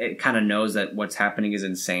seriously. It kind of knows that what's happening is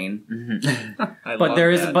insane.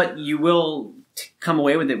 Mm-hmm. But you will come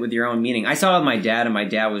away with it with your own meaning. I saw it with my dad, and my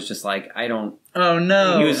dad was just like, I don't... Oh,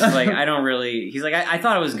 no. He was like, I don't really... He's like, I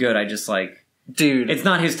thought it was good. I just like... Dude. It's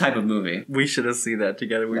not his type of movie. We should have seen that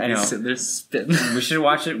together. We'd be sitting there spitting. We should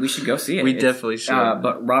watch it. We should go see it. We definitely should.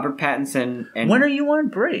 But Robert Pattinson and... When are you on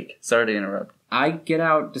break? Sorry to interrupt. I get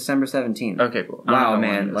out December 17th. Okay, cool. Wow,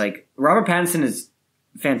 man. Like, Robert Pattinson is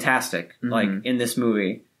fantastic, like, in this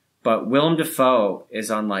movie. But Willem Dafoe is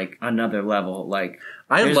on, like, another level. Like...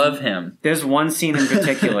 I love him. There's one scene in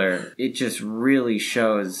particular. It just really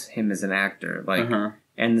shows him as an actor. Like...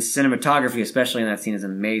 And the cinematography, especially in that scene, is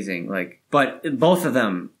amazing. Like, but both of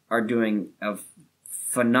them are doing a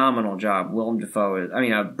phenomenal job. Willem Dafoe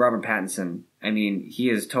Robert Pattinson. I mean,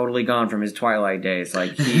 he is totally gone from his Twilight days.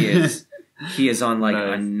 Like, he is he is on like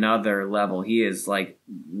Nice. another level. He is like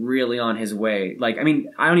really on his way. Like, I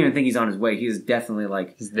mean, I don't even think he's on his way. He is definitely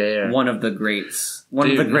like He's there. one of the greats, one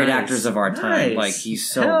Dude, of the great nice. actors of our time. Nice. Like, he's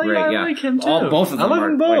so Hell great. I Yeah, like him too. both of them. I love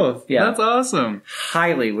them both. Like, yeah, That's awesome.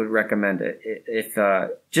 highly would recommend it. If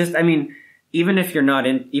just, I mean, even if you're not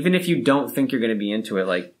in, even if you don't think you're going to be into it,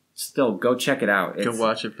 like, still go check it out. Go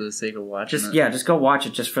watch it for the sake of watching just it. yeah, just go watch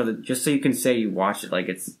it just so you can say you watched it. Like,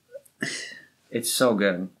 it's so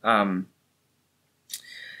good. And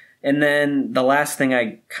then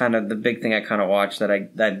the big thing I kind of watched that I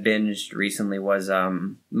binged recently was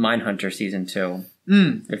Mindhunter season 2.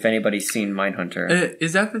 If anybody's seen Mindhunter,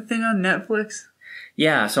 Is that the thing on Netflix?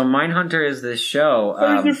 yeah. So Mindhunter is this show.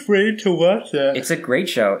 I was afraid to watch that. It's a great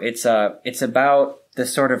show. It's about the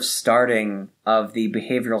sort of starting of the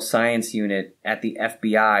behavioral science unit at the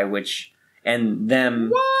FBI, and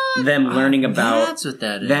them learning about That's what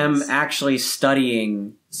that is. them actually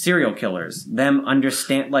studying serial killers, them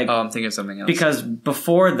understand, like, I'm thinking of something else. because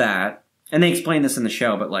before that, and they explain this in the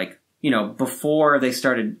show, but like, you know, before they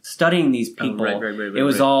started studying these people, it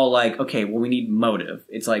was all like, okay, well, we need motive.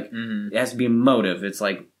 It's like, it has to be a motive. It's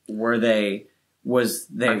like, was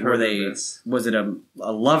it a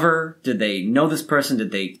lover? Did they know this person?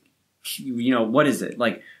 Did they, you know, what is it?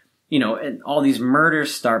 Like, you know, and all these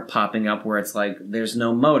murders start popping up where it's like, there's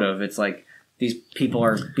no motive. It's like, these people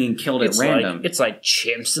are being killed at random. It's like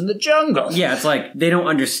chimps in the jungle. Yeah, it's like, they don't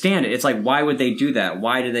understand it. It's like, why would they do that?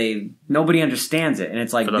 Nobody understands it. And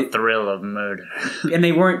it's like, For the thrill of murder. and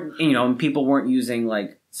they weren't, you know, and people weren't using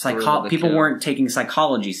like, people kill. weren't taking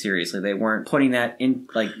psychology seriously. They weren't putting that in,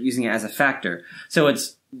 like, using it as a factor. So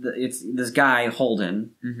it's this guy,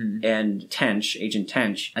 Holden, and Tench, Agent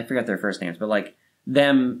Tench, I forgot their first names, but like,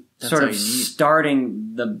 them sort of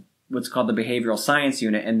starting what's called the behavioral science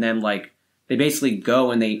unit, and then like, they basically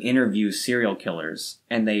go and they interview serial killers,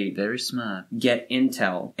 and they Very smart. get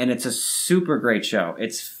intel, and it's a super great show.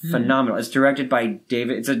 It's phenomenal. It's directed by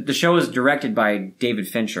the show is directed by David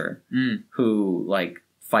Fincher, who, like,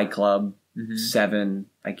 Fight Club, Seven,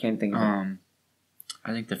 I can't think of it.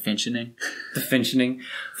 I think the Finching. The Finching.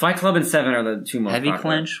 Fight Club and Seven are the two most Heavy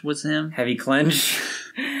popular. Clench was him. Heavy Clench.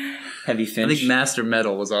 Heavy Finch. I think Master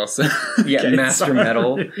Metal was also. Yeah, Okay, Master sorry.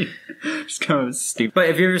 Metal. Just kind of stupid. But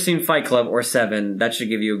if you've ever seen Fight Club or Seven, that should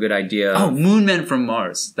give you a good idea. Oh, Moon Men from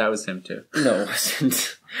Mars. That was him too. No, it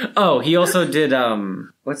wasn't. Oh, he also did,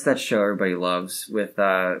 what's that show everybody loves with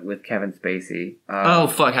Kevin Spacey? Oh,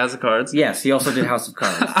 fuck, House of Cards? Yes, he also did House of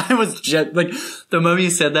Cards. I was just, like, the moment you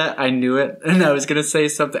said that, I knew it, and I was gonna say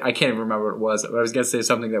something, I can't even remember what it was, but I was gonna say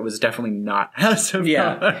something that was definitely not House of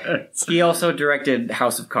Cards. He also directed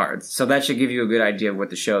House of Cards, so that should give you a good idea of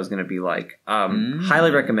what the show is gonna be like.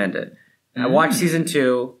 Highly recommend it. I watched season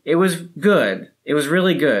 2. It was good. It was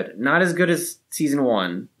really good. Not as good as season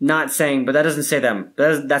 1. Not saying, but that doesn't say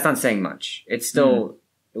that's not saying much. It's still,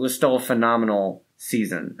 it was still a phenomenal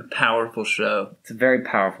season. A powerful show. It's a very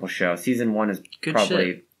powerful show. Season 1 is Good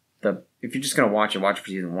probably if you're just gonna watch it for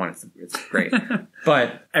season 1. It's great.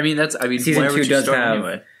 But Season 2 does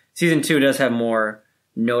have, season 2 does have more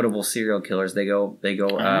notable serial killers. They go,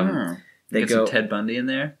 Get some Ted Bundy in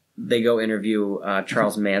there. They go interview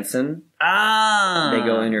Charles Manson. They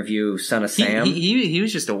go interview Son of Sam. He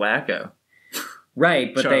was just a wacko.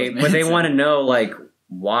 Right, but they want to know, like,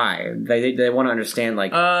 why. They want to understand,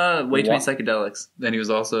 like, way too many psychedelics. Then he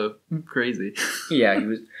was also crazy. Yeah, he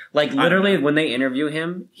was, like, literally when they interview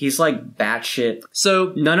him, he's like batshit.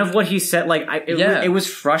 So none of what he said, like, it was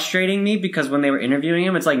frustrating me because when they were interviewing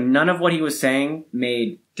him, it's like none of what he was saying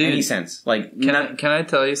made any sense. Like, can I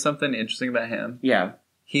tell you something interesting about him? Yeah.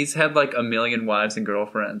 He's had like 1 million wives and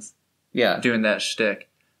girlfriends. Yeah. Doing that shtick.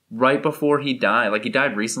 Right before he died, like he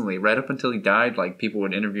died recently, right up until he died, like people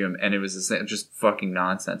would interview him and it was just fucking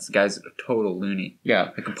nonsense. The guy's a total loony.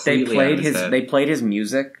 Yeah. Like completely They played his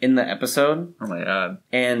music in the episode. Oh my god.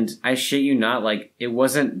 And I shit you not, like, it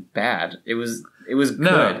wasn't bad. It was good.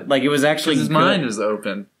 No. Like, it was actually his good. mind was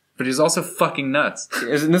open. But he was also fucking nuts.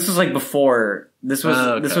 And this was like before. This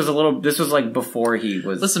was like before he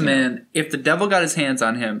was. Listen, man, if the devil got his hands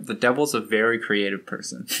on him, the devil's a very creative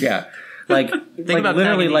person. Yeah. Like, think about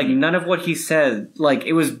literally, like, none of what he said, like,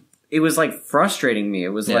 it was like frustrating me. It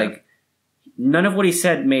was like, none of what he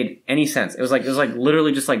said made any sense. It was like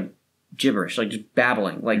literally just like gibberish, like just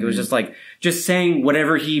babbling. Like, it was just like, just saying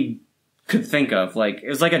whatever he could think of. Like, it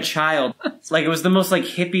was like a child. Like, it was the most like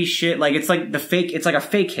hippie shit. Like, it's like it's like a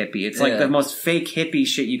fake hippie. It's like the most fake hippie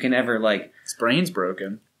shit you can ever, like. His brain's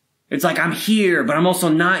broken. It's like, I'm here, but I'm also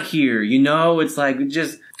not here, you know? It's like,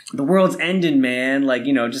 just, the world's ending, man. Like,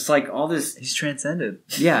 you know, just like all this. He's transcended.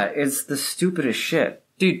 Yeah, it's the stupidest shit.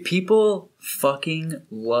 Dude, people fucking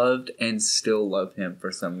loved and still love him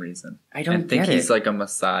for some reason. I don't think get he's it. like a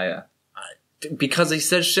messiah. Because he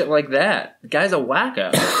says shit like that. The guy's a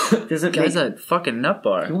wacko. The guy's a fucking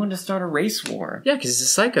nutbar. He wanted to start a race war. Yeah, because he's a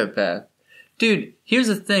psychopath. Dude, here's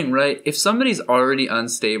the thing, right? If somebody's already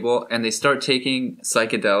unstable and they start taking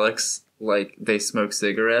psychedelics like they smoke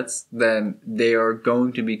cigarettes, then they are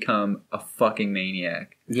going to become a fucking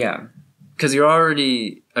maniac. Yeah. Because you're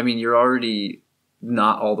already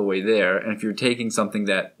not all the way there, and if you're taking something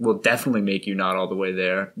that will definitely make you not all the way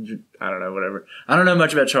there, I don't know, whatever. I don't know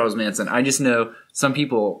much about Charles Manson. I just know some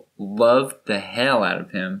people love the hell out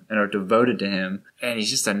of him and are devoted to him, and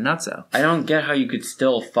he's just a nutso. I don't get how you could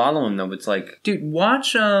still follow him, though. It's like... Dude,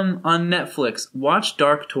 watch, on Netflix, watch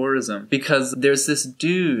Dark Tourism, because there's this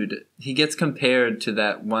dude, he gets compared to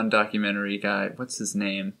that one documentary guy. What's his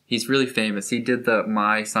name? He's really famous. He did the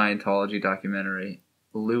My Scientology documentary.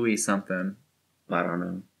 Louis something. I don't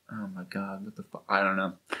know. Oh my god, what the fuck? I don't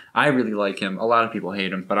know. I really like him. A lot of people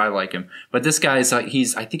hate him, but I like him. But this guy is, I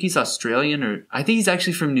think he's Australian, or I think he's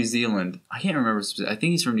actually from New Zealand. I can't remember. I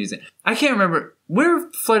think he's from New Zealand. I can't remember. Where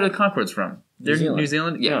Flight of the Conchords from? They're New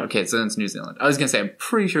Zealand? Yeah, okay, so then it's New Zealand. I was gonna say, I'm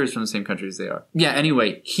pretty sure he's from the same country as they are. Yeah,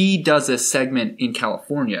 anyway, he does a segment in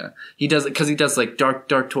California. He does it because he does like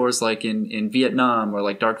dark tours like in Vietnam, or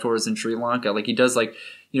like dark tours in Sri Lanka. Like he does like,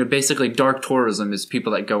 you know, basically dark tourism is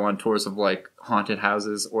people that go on tours of like haunted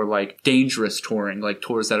houses, or like dangerous touring, like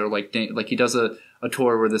tours that are like he does a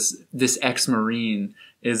tour where this ex-Marine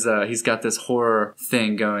is, he's got this horror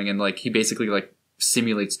thing going, and like he basically like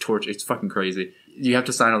simulates torture. It's fucking crazy. You have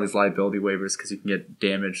to sign all these liability waivers because you can get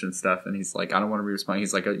damaged and stuff. And he's like, I don't want to be responsible.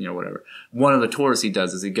 He's like, you know, whatever. One of the tours he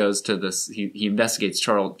does is he goes to this, he investigates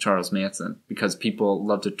Charles Manson, because people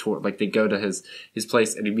love to tour. Like they go to his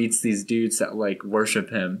place, and he meets these dudes that like worship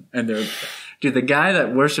him. And dude, the guy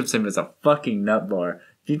that worships him is a fucking nutbar.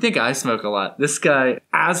 If you think I smoke a lot, this guy,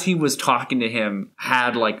 as he was talking to him,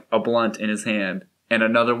 had like a blunt in his hand and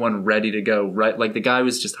another one ready to go. Right, like the guy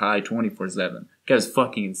was just high 24/7. The guy was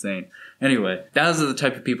fucking insane. Anyway, those are the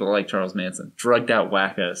type of people that like Charles Manson. Drugged out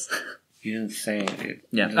wackos. He's insane, dude.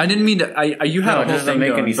 Yeah, I didn't mean to. You had a whole thing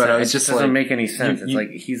going, but I was just like, it doesn't like, make any sense. It's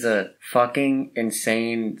like he's a fucking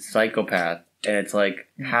insane psychopath, and it's like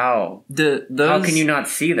how can you not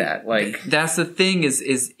see that? Like that's the thing is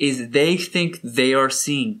they think they are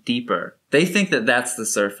seeing deeper. They think that that's the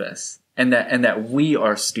surface, and that we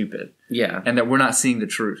are stupid. Yeah, and that we're not seeing the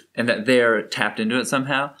truth, and that they're tapped into it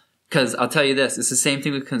somehow. Because I'll tell you this, it's the same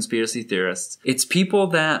thing with conspiracy theorists. It's people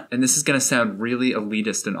that, and this is going to sound really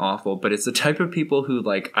elitist and awful, but it's the type of people who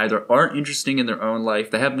like either aren't interesting in their own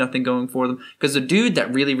life, they have nothing going for them. Because the dude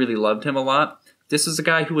that really, really loved him a lot, this was a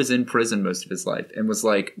guy who was in prison most of his life, and was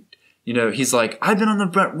like, you know, he's like, I've been on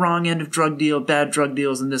the wrong end of bad drug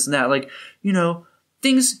deals and this and that. Like, you know,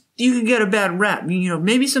 things, you can get a bad rap. You know,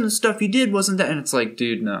 maybe some of the stuff you did wasn't that. And it's like,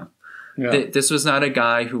 dude, no. Yeah. This was not a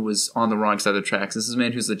guy who was on the wrong side of the tracks. This is a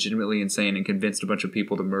man who's legitimately insane and convinced a bunch of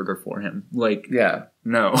people to murder for him. Like, yeah,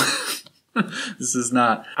 no. This is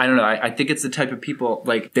not, I don't know. I think it's the type of people,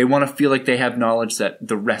 like, they want to feel like they have knowledge that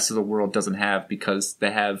the rest of the world doesn't have because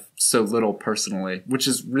they have so little personally, which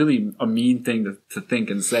is really a mean thing to think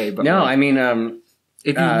and say. But no, like, I mean,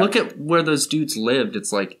 if you look at where those dudes lived,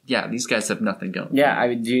 it's like, yeah, these guys have nothing going. Yeah, I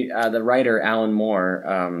mean, the writer Alan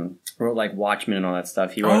Moore wrote like Watchmen and all that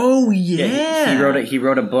stuff. He wrote, he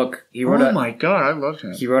wrote a book. Oh my god, I love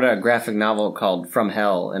him. He wrote a graphic novel called From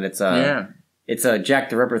Hell, and it's a Jack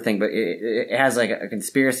the Ripper thing, but it has like a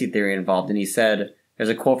conspiracy theory involved. And he said, there's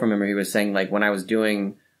a quote from him where he was saying like, when I was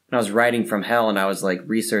writing From Hell and I was like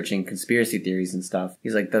researching conspiracy theories and stuff,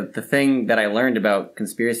 he's like, the thing that I learned about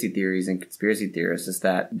conspiracy theories and conspiracy theorists is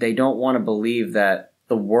that they don't want to believe that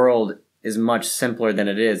the world is much simpler than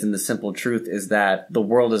it is, and the simple truth is that the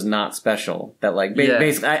world is not special. That like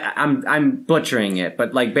basically, I'm butchering it,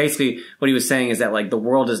 but like basically what he was saying is that like the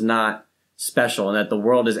world is not special, and that the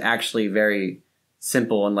world is actually very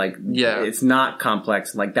simple, and like it's not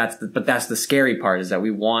complex. Like that's the scary part, is that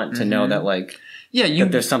we want to know that like that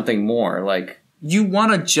there's something more. Like you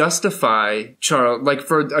want to justify Charles, like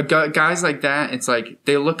for guys like that, it's like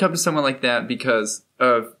they look up to someone like that because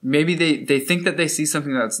of maybe they think that they see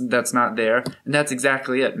something that's not there, and that's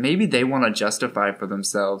exactly it. Maybe they want to justify for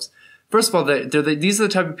themselves. First of all, these are the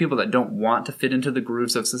type of people that don't want to fit into the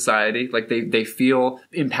grooves of society. Like they feel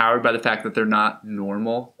empowered by the fact that they're not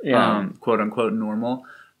normal, quote unquote normal.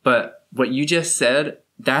 But what you just said,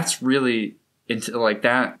 that's really into like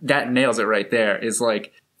that nails it right there. Is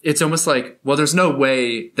like, it's almost like, well, there's no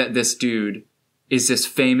way that this dude is this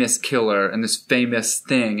famous killer and this famous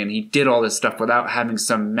thing, and he did all this stuff without having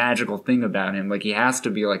some magical thing about him. Like he has to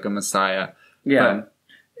be like a messiah. Yeah.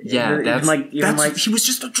 Yeah, that's he was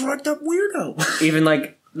just a drugged up weirdo. Even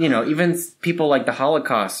like, even people like the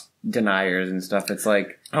Holocaust deniers and stuff. It's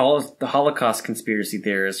like all the Holocaust conspiracy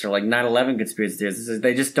theorists or like 9/11 conspiracy theorists.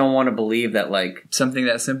 They just don't want to believe that like something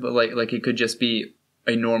that simple, like it could just be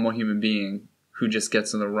a normal human being who just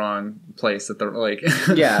gets in the wrong place at the like.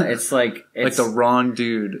 Yeah, it's like the wrong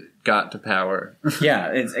dude got to power. Yeah,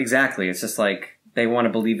 it's exactly. It's just like they want to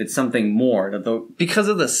believe it's something more because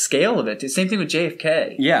of the scale of it. Same thing with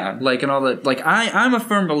JFK. Yeah, like and all the like. I'm a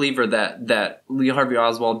firm believer that Lee Harvey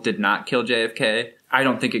Oswald did not kill JFK. I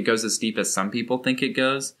don't think it goes as deep as some people think it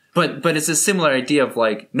goes. But it's a similar idea of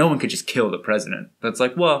like no one could just kill the president. But it's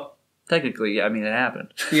like, well, technically, I mean, it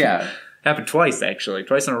happened. Yeah. Happened twice, actually.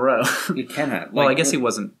 Twice in a row. It can happen. Well, I guess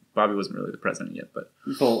Bobby wasn't really the president yet, but.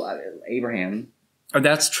 Well, Abraham. Oh,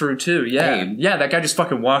 that's true, too. Yeah. Abe. Yeah, that guy just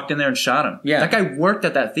fucking walked in there and shot him. Yeah. That guy worked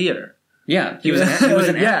at that theater. Yeah, he was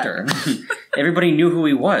an actor. Everybody knew who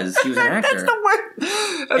he was. He was an actor. That's the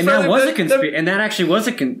word. And that was a conspiracy. And that actually was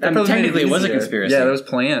technically it was a conspiracy. Yeah, that was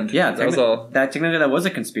planned. Yeah, that was all. Technically that was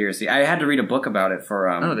a conspiracy. I had to read a book about it for.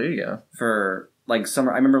 Oh, there you go. For like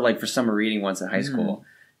summer, I remember like for summer reading once at high school.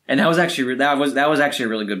 And that was actually a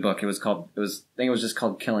really good book. I think it was just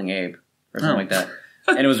called Killing Abe or something like that.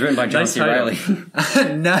 And it was written by John C. Reilly.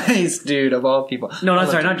 Nice, dude, of all people. No,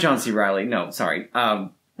 not John C. Reilly. No, sorry.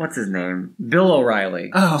 What's his name? Bill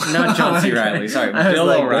O'Reilly. Oh, not John C. Reilly. Sorry, Bill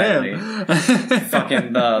O'Reilly.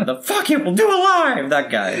 Fucking the fuck it, we'll do alive. That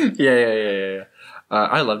guy. Yeah.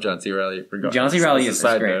 I love John C. Reilly. John C. Reilly is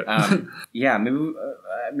great. Yeah,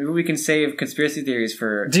 maybe we can save conspiracy theories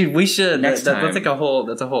for. Dude, we should. Next time. That's a whole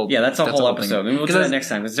episode. Yeah, that's a whole episode. Maybe we'll do that next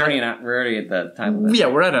time because we're already at the time limit. Yeah,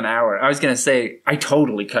 we're at an hour. I was gonna say I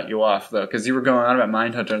totally cut you off though because you were going on about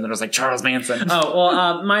Mindhunter and then I was like Charles Manson. Oh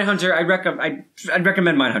well, Mindhunter. I'd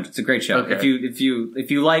recommend Mindhunter. It's a great show. Okay. If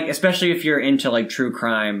you like, especially if you're into like true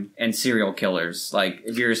crime and serial killers, like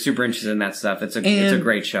if you're super interested in that stuff, it's a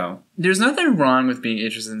great show. There's nothing wrong with being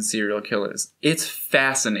interested in serial killers. It's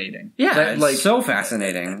fascinating. Yeah, it's so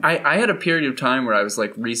fascinating. I had a period of time where I was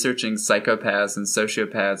like researching psychopaths and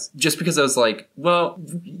sociopaths just because I was like, well,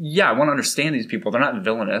 yeah, I want to understand these people. They're not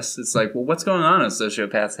villainous. It's like, well, what's going on in a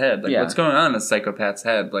sociopath's head? Like, what's going on in a psychopath's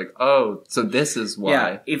head? Like, oh, so this is why.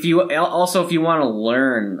 Yeah. If you want to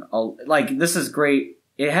learn, like, this is great.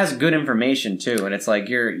 It has good information too, and it's like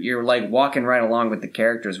you're like walking right along with the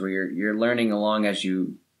characters where you're learning along as you're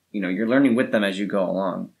learning with them as you go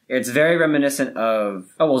along. It's very reminiscent of...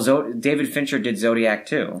 Oh, well, David Fincher did Zodiac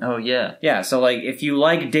too. Oh, yeah. Yeah, so, like, if you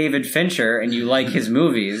like David Fincher and you like his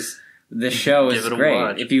movies, this show is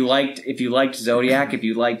great. If you liked Zodiac, if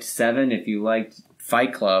you liked Seven, if you liked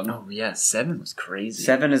Fight Club... Oh, yeah, Seven was crazy.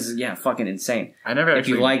 Seven is, fucking insane. If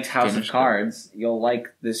you liked House of Cards, you'll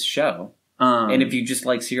like this show. And if you just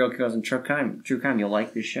like serial killers and true crime, you'll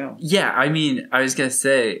like this show. Yeah, I mean, I was gonna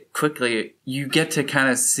say quickly, you get to kind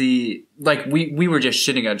of see, like, we were just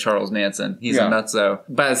shitting on Charles Manson. He's a nutso.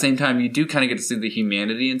 But at the same time, you do kind of get to see the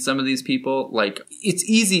humanity in some of these people. Like, it's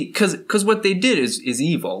easy, cause what they did is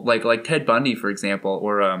evil. Like Ted Bundy, for example,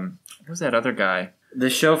 or, what was that other guy? The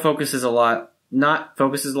show focuses a lot,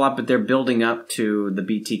 but they're building up to the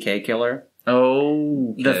BTK killer.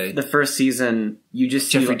 Oh, okay. The first season, you just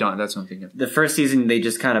see Jeffrey Dahmer. That's what I'm thinking. The first season, they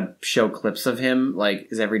just kind of show clips of him, like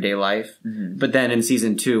his everyday life. Mm-hmm. But then in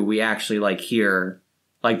season 2, we actually like hear,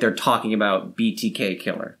 like they're talking about BTK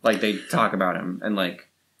killer, like they talk about him, and like.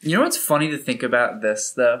 You know what's funny to think about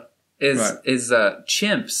this though is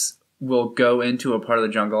chimps will go into a part of the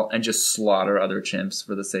jungle and just slaughter other chimps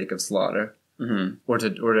for the sake of slaughter. Mm-hmm. Or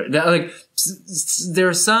like, there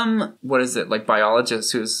are some, like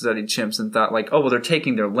biologists who studied chimps and thought like, oh, well, they're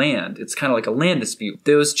taking their land. It's kind of like a land dispute.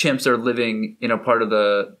 Those chimps are living in a part of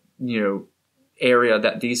the, area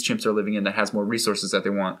that these chimps are living in that has more resources that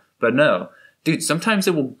they want. But no. Dude, sometimes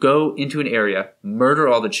it will go into an area, murder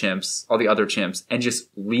all the other chimps, and just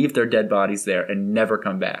leave their dead bodies there and never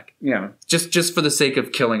come back. Yeah. Just for the sake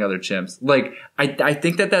of killing other chimps. Like, I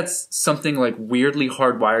think that's something like weirdly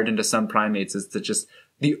hardwired into some primates is to just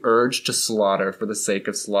the urge to slaughter for the sake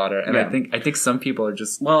of slaughter. And I think some people are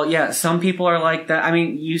just... Well, yeah, some people are like that. I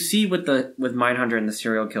mean, you see with Mindhunter and the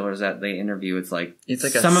serial killers that they interview, it's like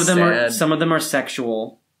some of them are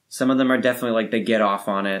sexual. Some of them are definitely like they get off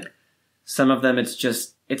on it. Some of them, it's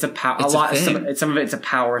a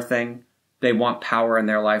power thing. They want power in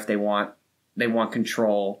their life. They want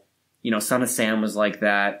control. Son of Sam was like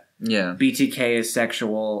that. Yeah. BTK is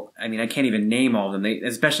sexual. I mean, I can't even name all of them.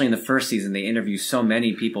 Especially in the first season, they interview so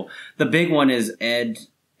many people. The big one is Ed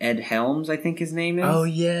Helms, I think his name is. Oh,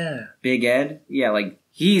 yeah. Big Ed. Yeah, like,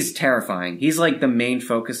 he's terrifying. He's like the main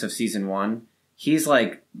focus of season 1. He's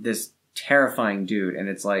like this terrifying dude, and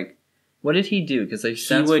it's like, what did he do? Because they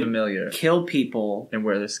sound familiar. Kill people and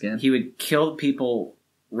wear their skin. He would kill people,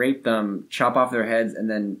 rape them, chop off their heads, and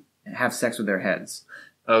then have sex with their heads.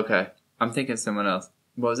 Okay, I'm thinking of someone else.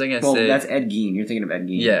 What was I going to say? Well, that's Ed Gein. You're thinking of Ed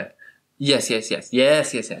Gein. Yeah.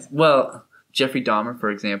 Yes. Well, Jeffrey Dahmer,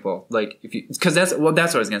 for example, like because that's what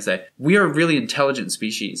I was gonna say. We are a really intelligent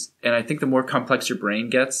species, and I think the more complex your brain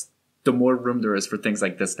gets, the more room there is for things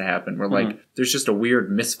like this to happen. Where like there's just a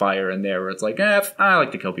weird misfire in there, where it's like, I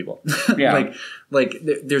like to kill people. Yeah.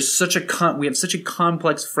 There's such we have such a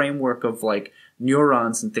complex framework of like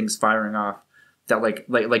neurons and things firing off that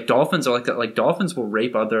like dolphins are like that. Like dolphins will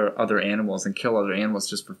rape other animals and kill other animals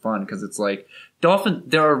just for fun, because it's like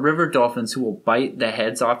there are river dolphins who will bite the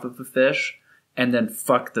heads off of a fish and then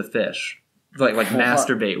fuck the fish, like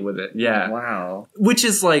masturbate with it. Yeah. Wow. Which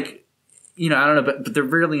is like, I don't know, but they're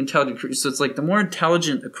really intelligent creatures. So it's like the more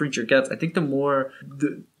intelligent a creature gets, I think the more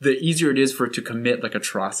the easier it is for it to commit like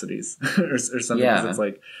atrocities or something. Yeah. It's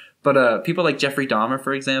like, but people like Jeffrey Dahmer,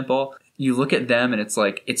 for example, you look at them and it's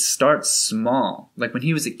like it starts small. Like when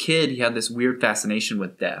he was a kid, he had this weird fascination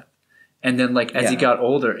with death, and then like as he got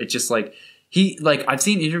older, it just like. I've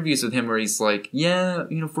seen interviews with him where he's like, yeah,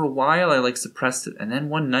 for a while I like suppressed it. And then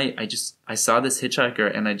one night I saw this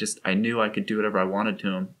hitchhiker and I knew I could do whatever I wanted to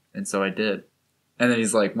him. And so I did. And then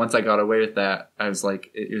he's like, once I got away with that, I was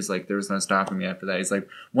like, it was like, there was no stopping me after that. He's like,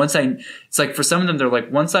 it's like for some of them, they're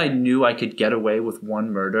like, once I knew I could get away with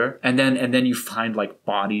one murder, and then you find like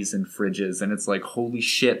bodies in fridges, and it's like, holy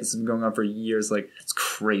shit, this has been going on for years. Like, it's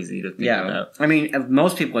crazy to think about. I mean,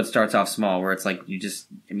 most people, it starts off small, where it's like,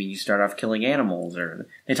 you start off killing animals, or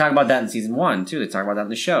they talk about that in season 1 too. They talk about that in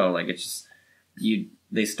the show. Like, it's just,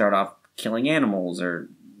 they start off killing animals or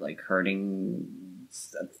like hurting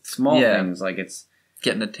small things. Like it's,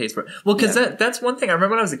 getting a taste for it. Well, because that's one thing. I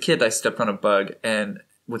remember when I was a kid, I stepped on a bug and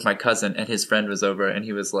with my cousin, and his friend was over, and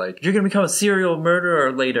he was like, "You're going to become a serial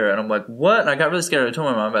murderer later." And I'm like, "What?" And I got really scared. I told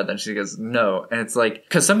my mom about that, and she goes, "No." And it's like,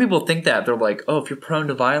 because some people think that. They're like, "Oh, if you're prone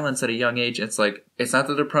to violence at a young age," it's like, it's not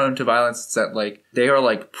that they're prone to violence. It's that like they are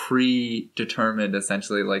like predetermined,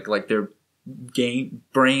 essentially. Like their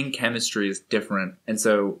brain chemistry is different. And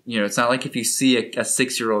so, it's not like if you see a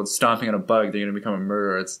 6-year-old stomping on a bug, they're going to become a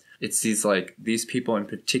murderer. It's these people in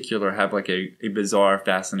particular have like a bizarre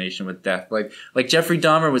fascination with death. Like Jeffrey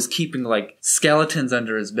Dahmer was keeping like skeletons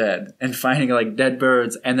under his bed and finding like dead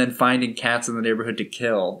birds and then finding cats in the neighborhood to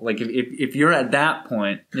kill. Like if you're at that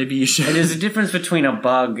point, maybe you should. And there's a difference between a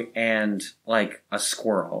bug and like a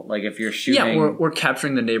squirrel. Like if you're shooting. Yeah, or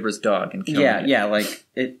capturing the neighbor's dog and killing it. Yeah, like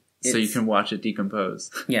it. So you can watch it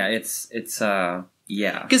decompose. Yeah, it's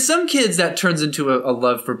yeah. Because some kids that turns into a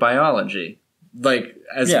love for biology. Like,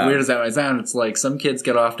 as weird as that might sound, it's like some kids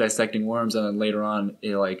get off dissecting worms and then later on,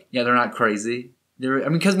 you're like, yeah, they're not crazy.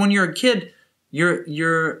 Because when you're a kid, you're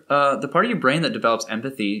the part of your brain that develops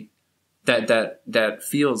empathy, that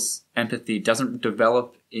feels empathy, doesn't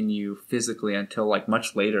develop in you physically until like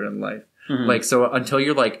much later in life. Mm-hmm. Like, so until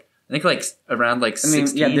you're like, I think like around like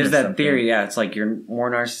 16. Yeah, there's that theory. Yeah, it's like you're more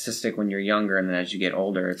narcissistic when you're younger, and then as you get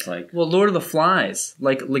older, it's like. Well, Lord of the Flies.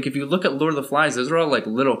 Like if you look at Lord of the Flies, those are all like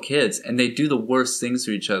little kids, and they do the worst things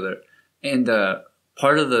to each other. And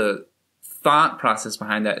part of the thought process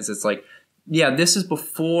behind that is it's like, yeah, this is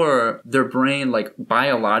before their brain, like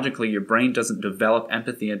biologically, your brain doesn't develop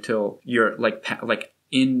empathy until you're like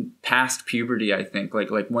in past puberty. I think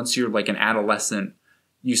like once you're like an adolescent,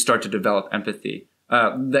 you start to develop empathy.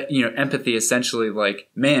 Empathy essentially like,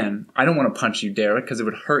 man, I don't want to punch you, Derek, because it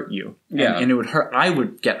would hurt you. Yeah. And it would hurt. I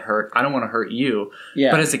would get hurt. I don't want to hurt you.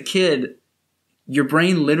 Yeah. But as a kid, your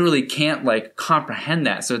brain literally can't like comprehend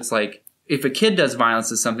that. So it's like, if a kid does violence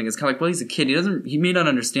to something, it's kind of like, well, he's a kid. He may not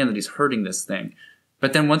understand that he's hurting this thing.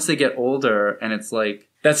 But then once they get older and it's like,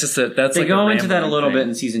 they go into that a little bit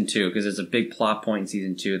in season 2, because there's a big plot point in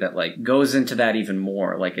season 2 that like goes into that even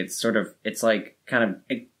more. Like it's like kind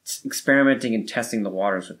of experimenting and testing the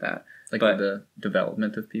waters with that, but the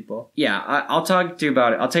development of people. Yeah, I'll talk to you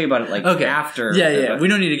about it. I'll tell you about it like after. Yeah. We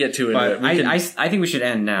don't need to get too into it. I think we should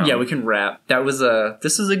end now. Yeah, we can wrap.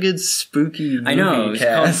 This was a good spooky movie. I know. It's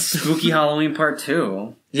called Spooky Halloween Part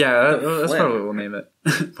 2. Yeah, that's probably what we'll name it.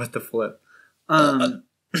 What the flip?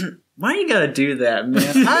 Why you gotta do that,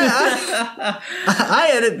 man? I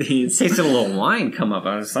edit these. Tasted a little wine come up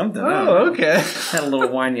or something. Oh, okay. Had a little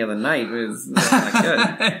wine the other night. It was not good.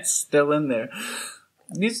 It's still in there.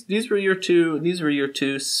 These were your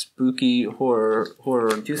two spooky horror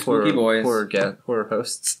hosts.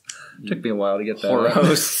 Took me a while to get that. Horror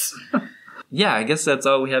hosts. Yeah, I guess that's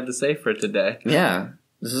all we have to say for today. Yeah,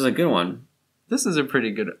 this is a good one. This is a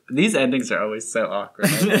pretty good. These endings are always so awkward.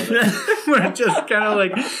 We're just kind of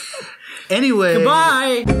like, Anyway.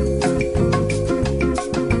 Goodbye!